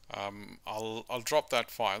websites. I'll drop that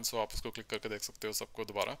file, so आप उसको click करके देख सकते हो सबको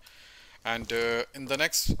दोबारा. And in the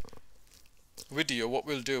next video, what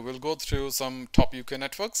we'll do, we'll go through some top UK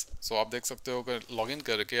networks. So आप देख सकते हो कि login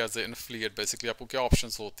करके as an affiliate basically आपको क्या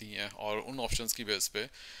options होती हैं, और उन options की base पे,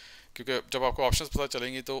 क्योंकि जब आपको ऑप्शंस पता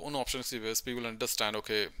चलेंगी तो उन ऑप्शंस की बेस पे will understand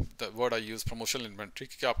okay the word I use promotional inventory,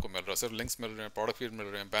 क्या आपको मिल रहा है, सिर्फ लिंक्स मिल रहे हैं, प्रोडक्ट फीड मिल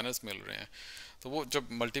रहे हैं, बैनर्स मिल रहे हैं. तो वो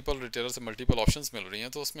जब मल्टीपल रिटेलर से मल्टीपल ऑप्शंस मिल रही हैं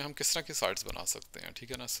तो उसमें हम किस तरह की साइट्स बना सकते हैं,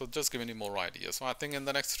 ठीक है ना. So just giving you more idea. So I think in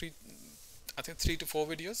the next 3 to 4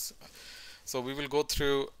 videos, so we will go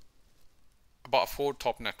through about 4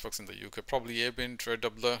 top networks in the UK, probably Abin,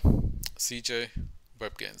 TradeDoubler, CJ,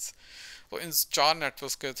 WebGains. तो इन 4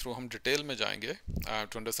 networks के through हम detail में जाएंगे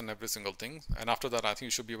to understand every single thing, and after that I think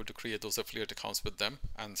you should be able to create those affiliate accounts with them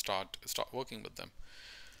and start working with them.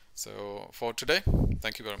 So for today,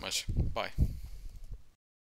 thank you very much. Bye.